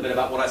to a little bit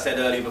about what I said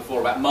earlier before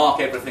about mark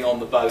everything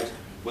on the boat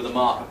with a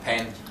marker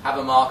pen. Have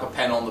a marker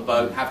pen on the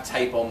boat, have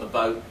tape on the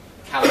boat,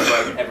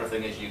 calibrate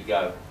everything as you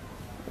go.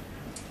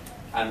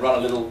 And run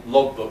a little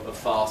logbook of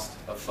fast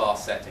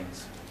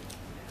settings.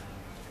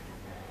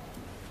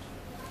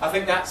 I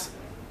think that's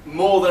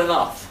more than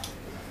enough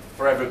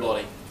for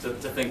everybody to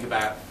think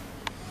about.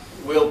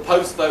 We'll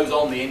post those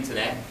on the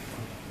internet.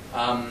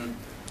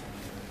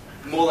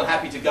 More than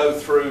happy to go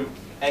through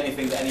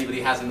anything that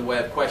anybody has in the way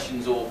of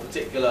questions or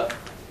particular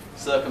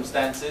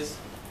circumstances,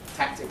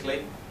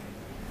 tactically.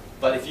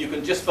 But if you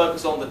can just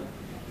focus on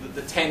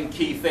the 10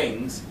 key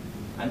things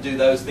and do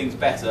those things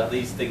better,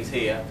 these things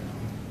here,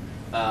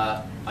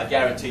 I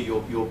guarantee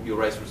your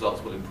race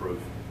results will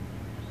improve.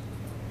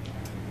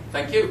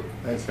 Thank you.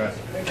 Thanks, guys.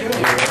 Thank you.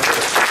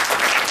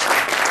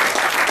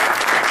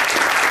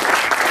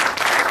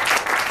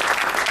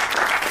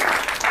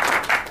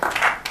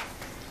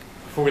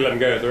 Before we let them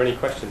go, are there any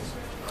questions?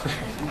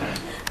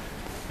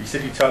 You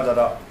said you typed that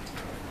up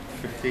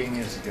 15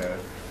 years ago,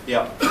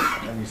 Yeah.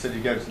 and you said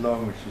you gave it to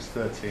Lauren, which was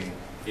 13.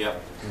 Yeah.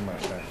 Doesn't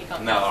much sense.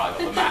 No, I got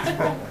the math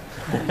wrong.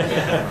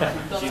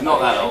 She's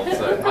not that old,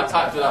 so I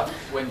typed it up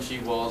when she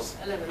was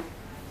 11.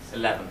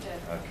 11.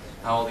 Yeah. Okay.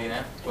 How old are you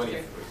now?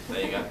 23.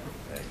 There you go.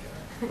 There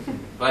you go.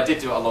 But I did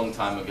do it a long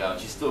time ago, and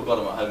she's still got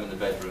them at home in the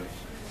bedroom.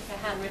 They're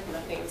handwritten,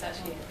 I think. It's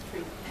actually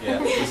free.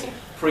 Yeah, it's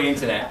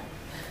pre-internet.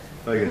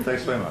 Very good.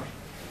 Thanks very much.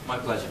 My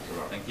pleasure.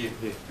 Thank you.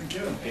 Thank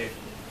you.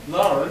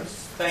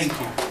 Lawrence, thank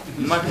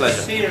you. My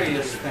pleasure.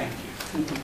 Serious thank you.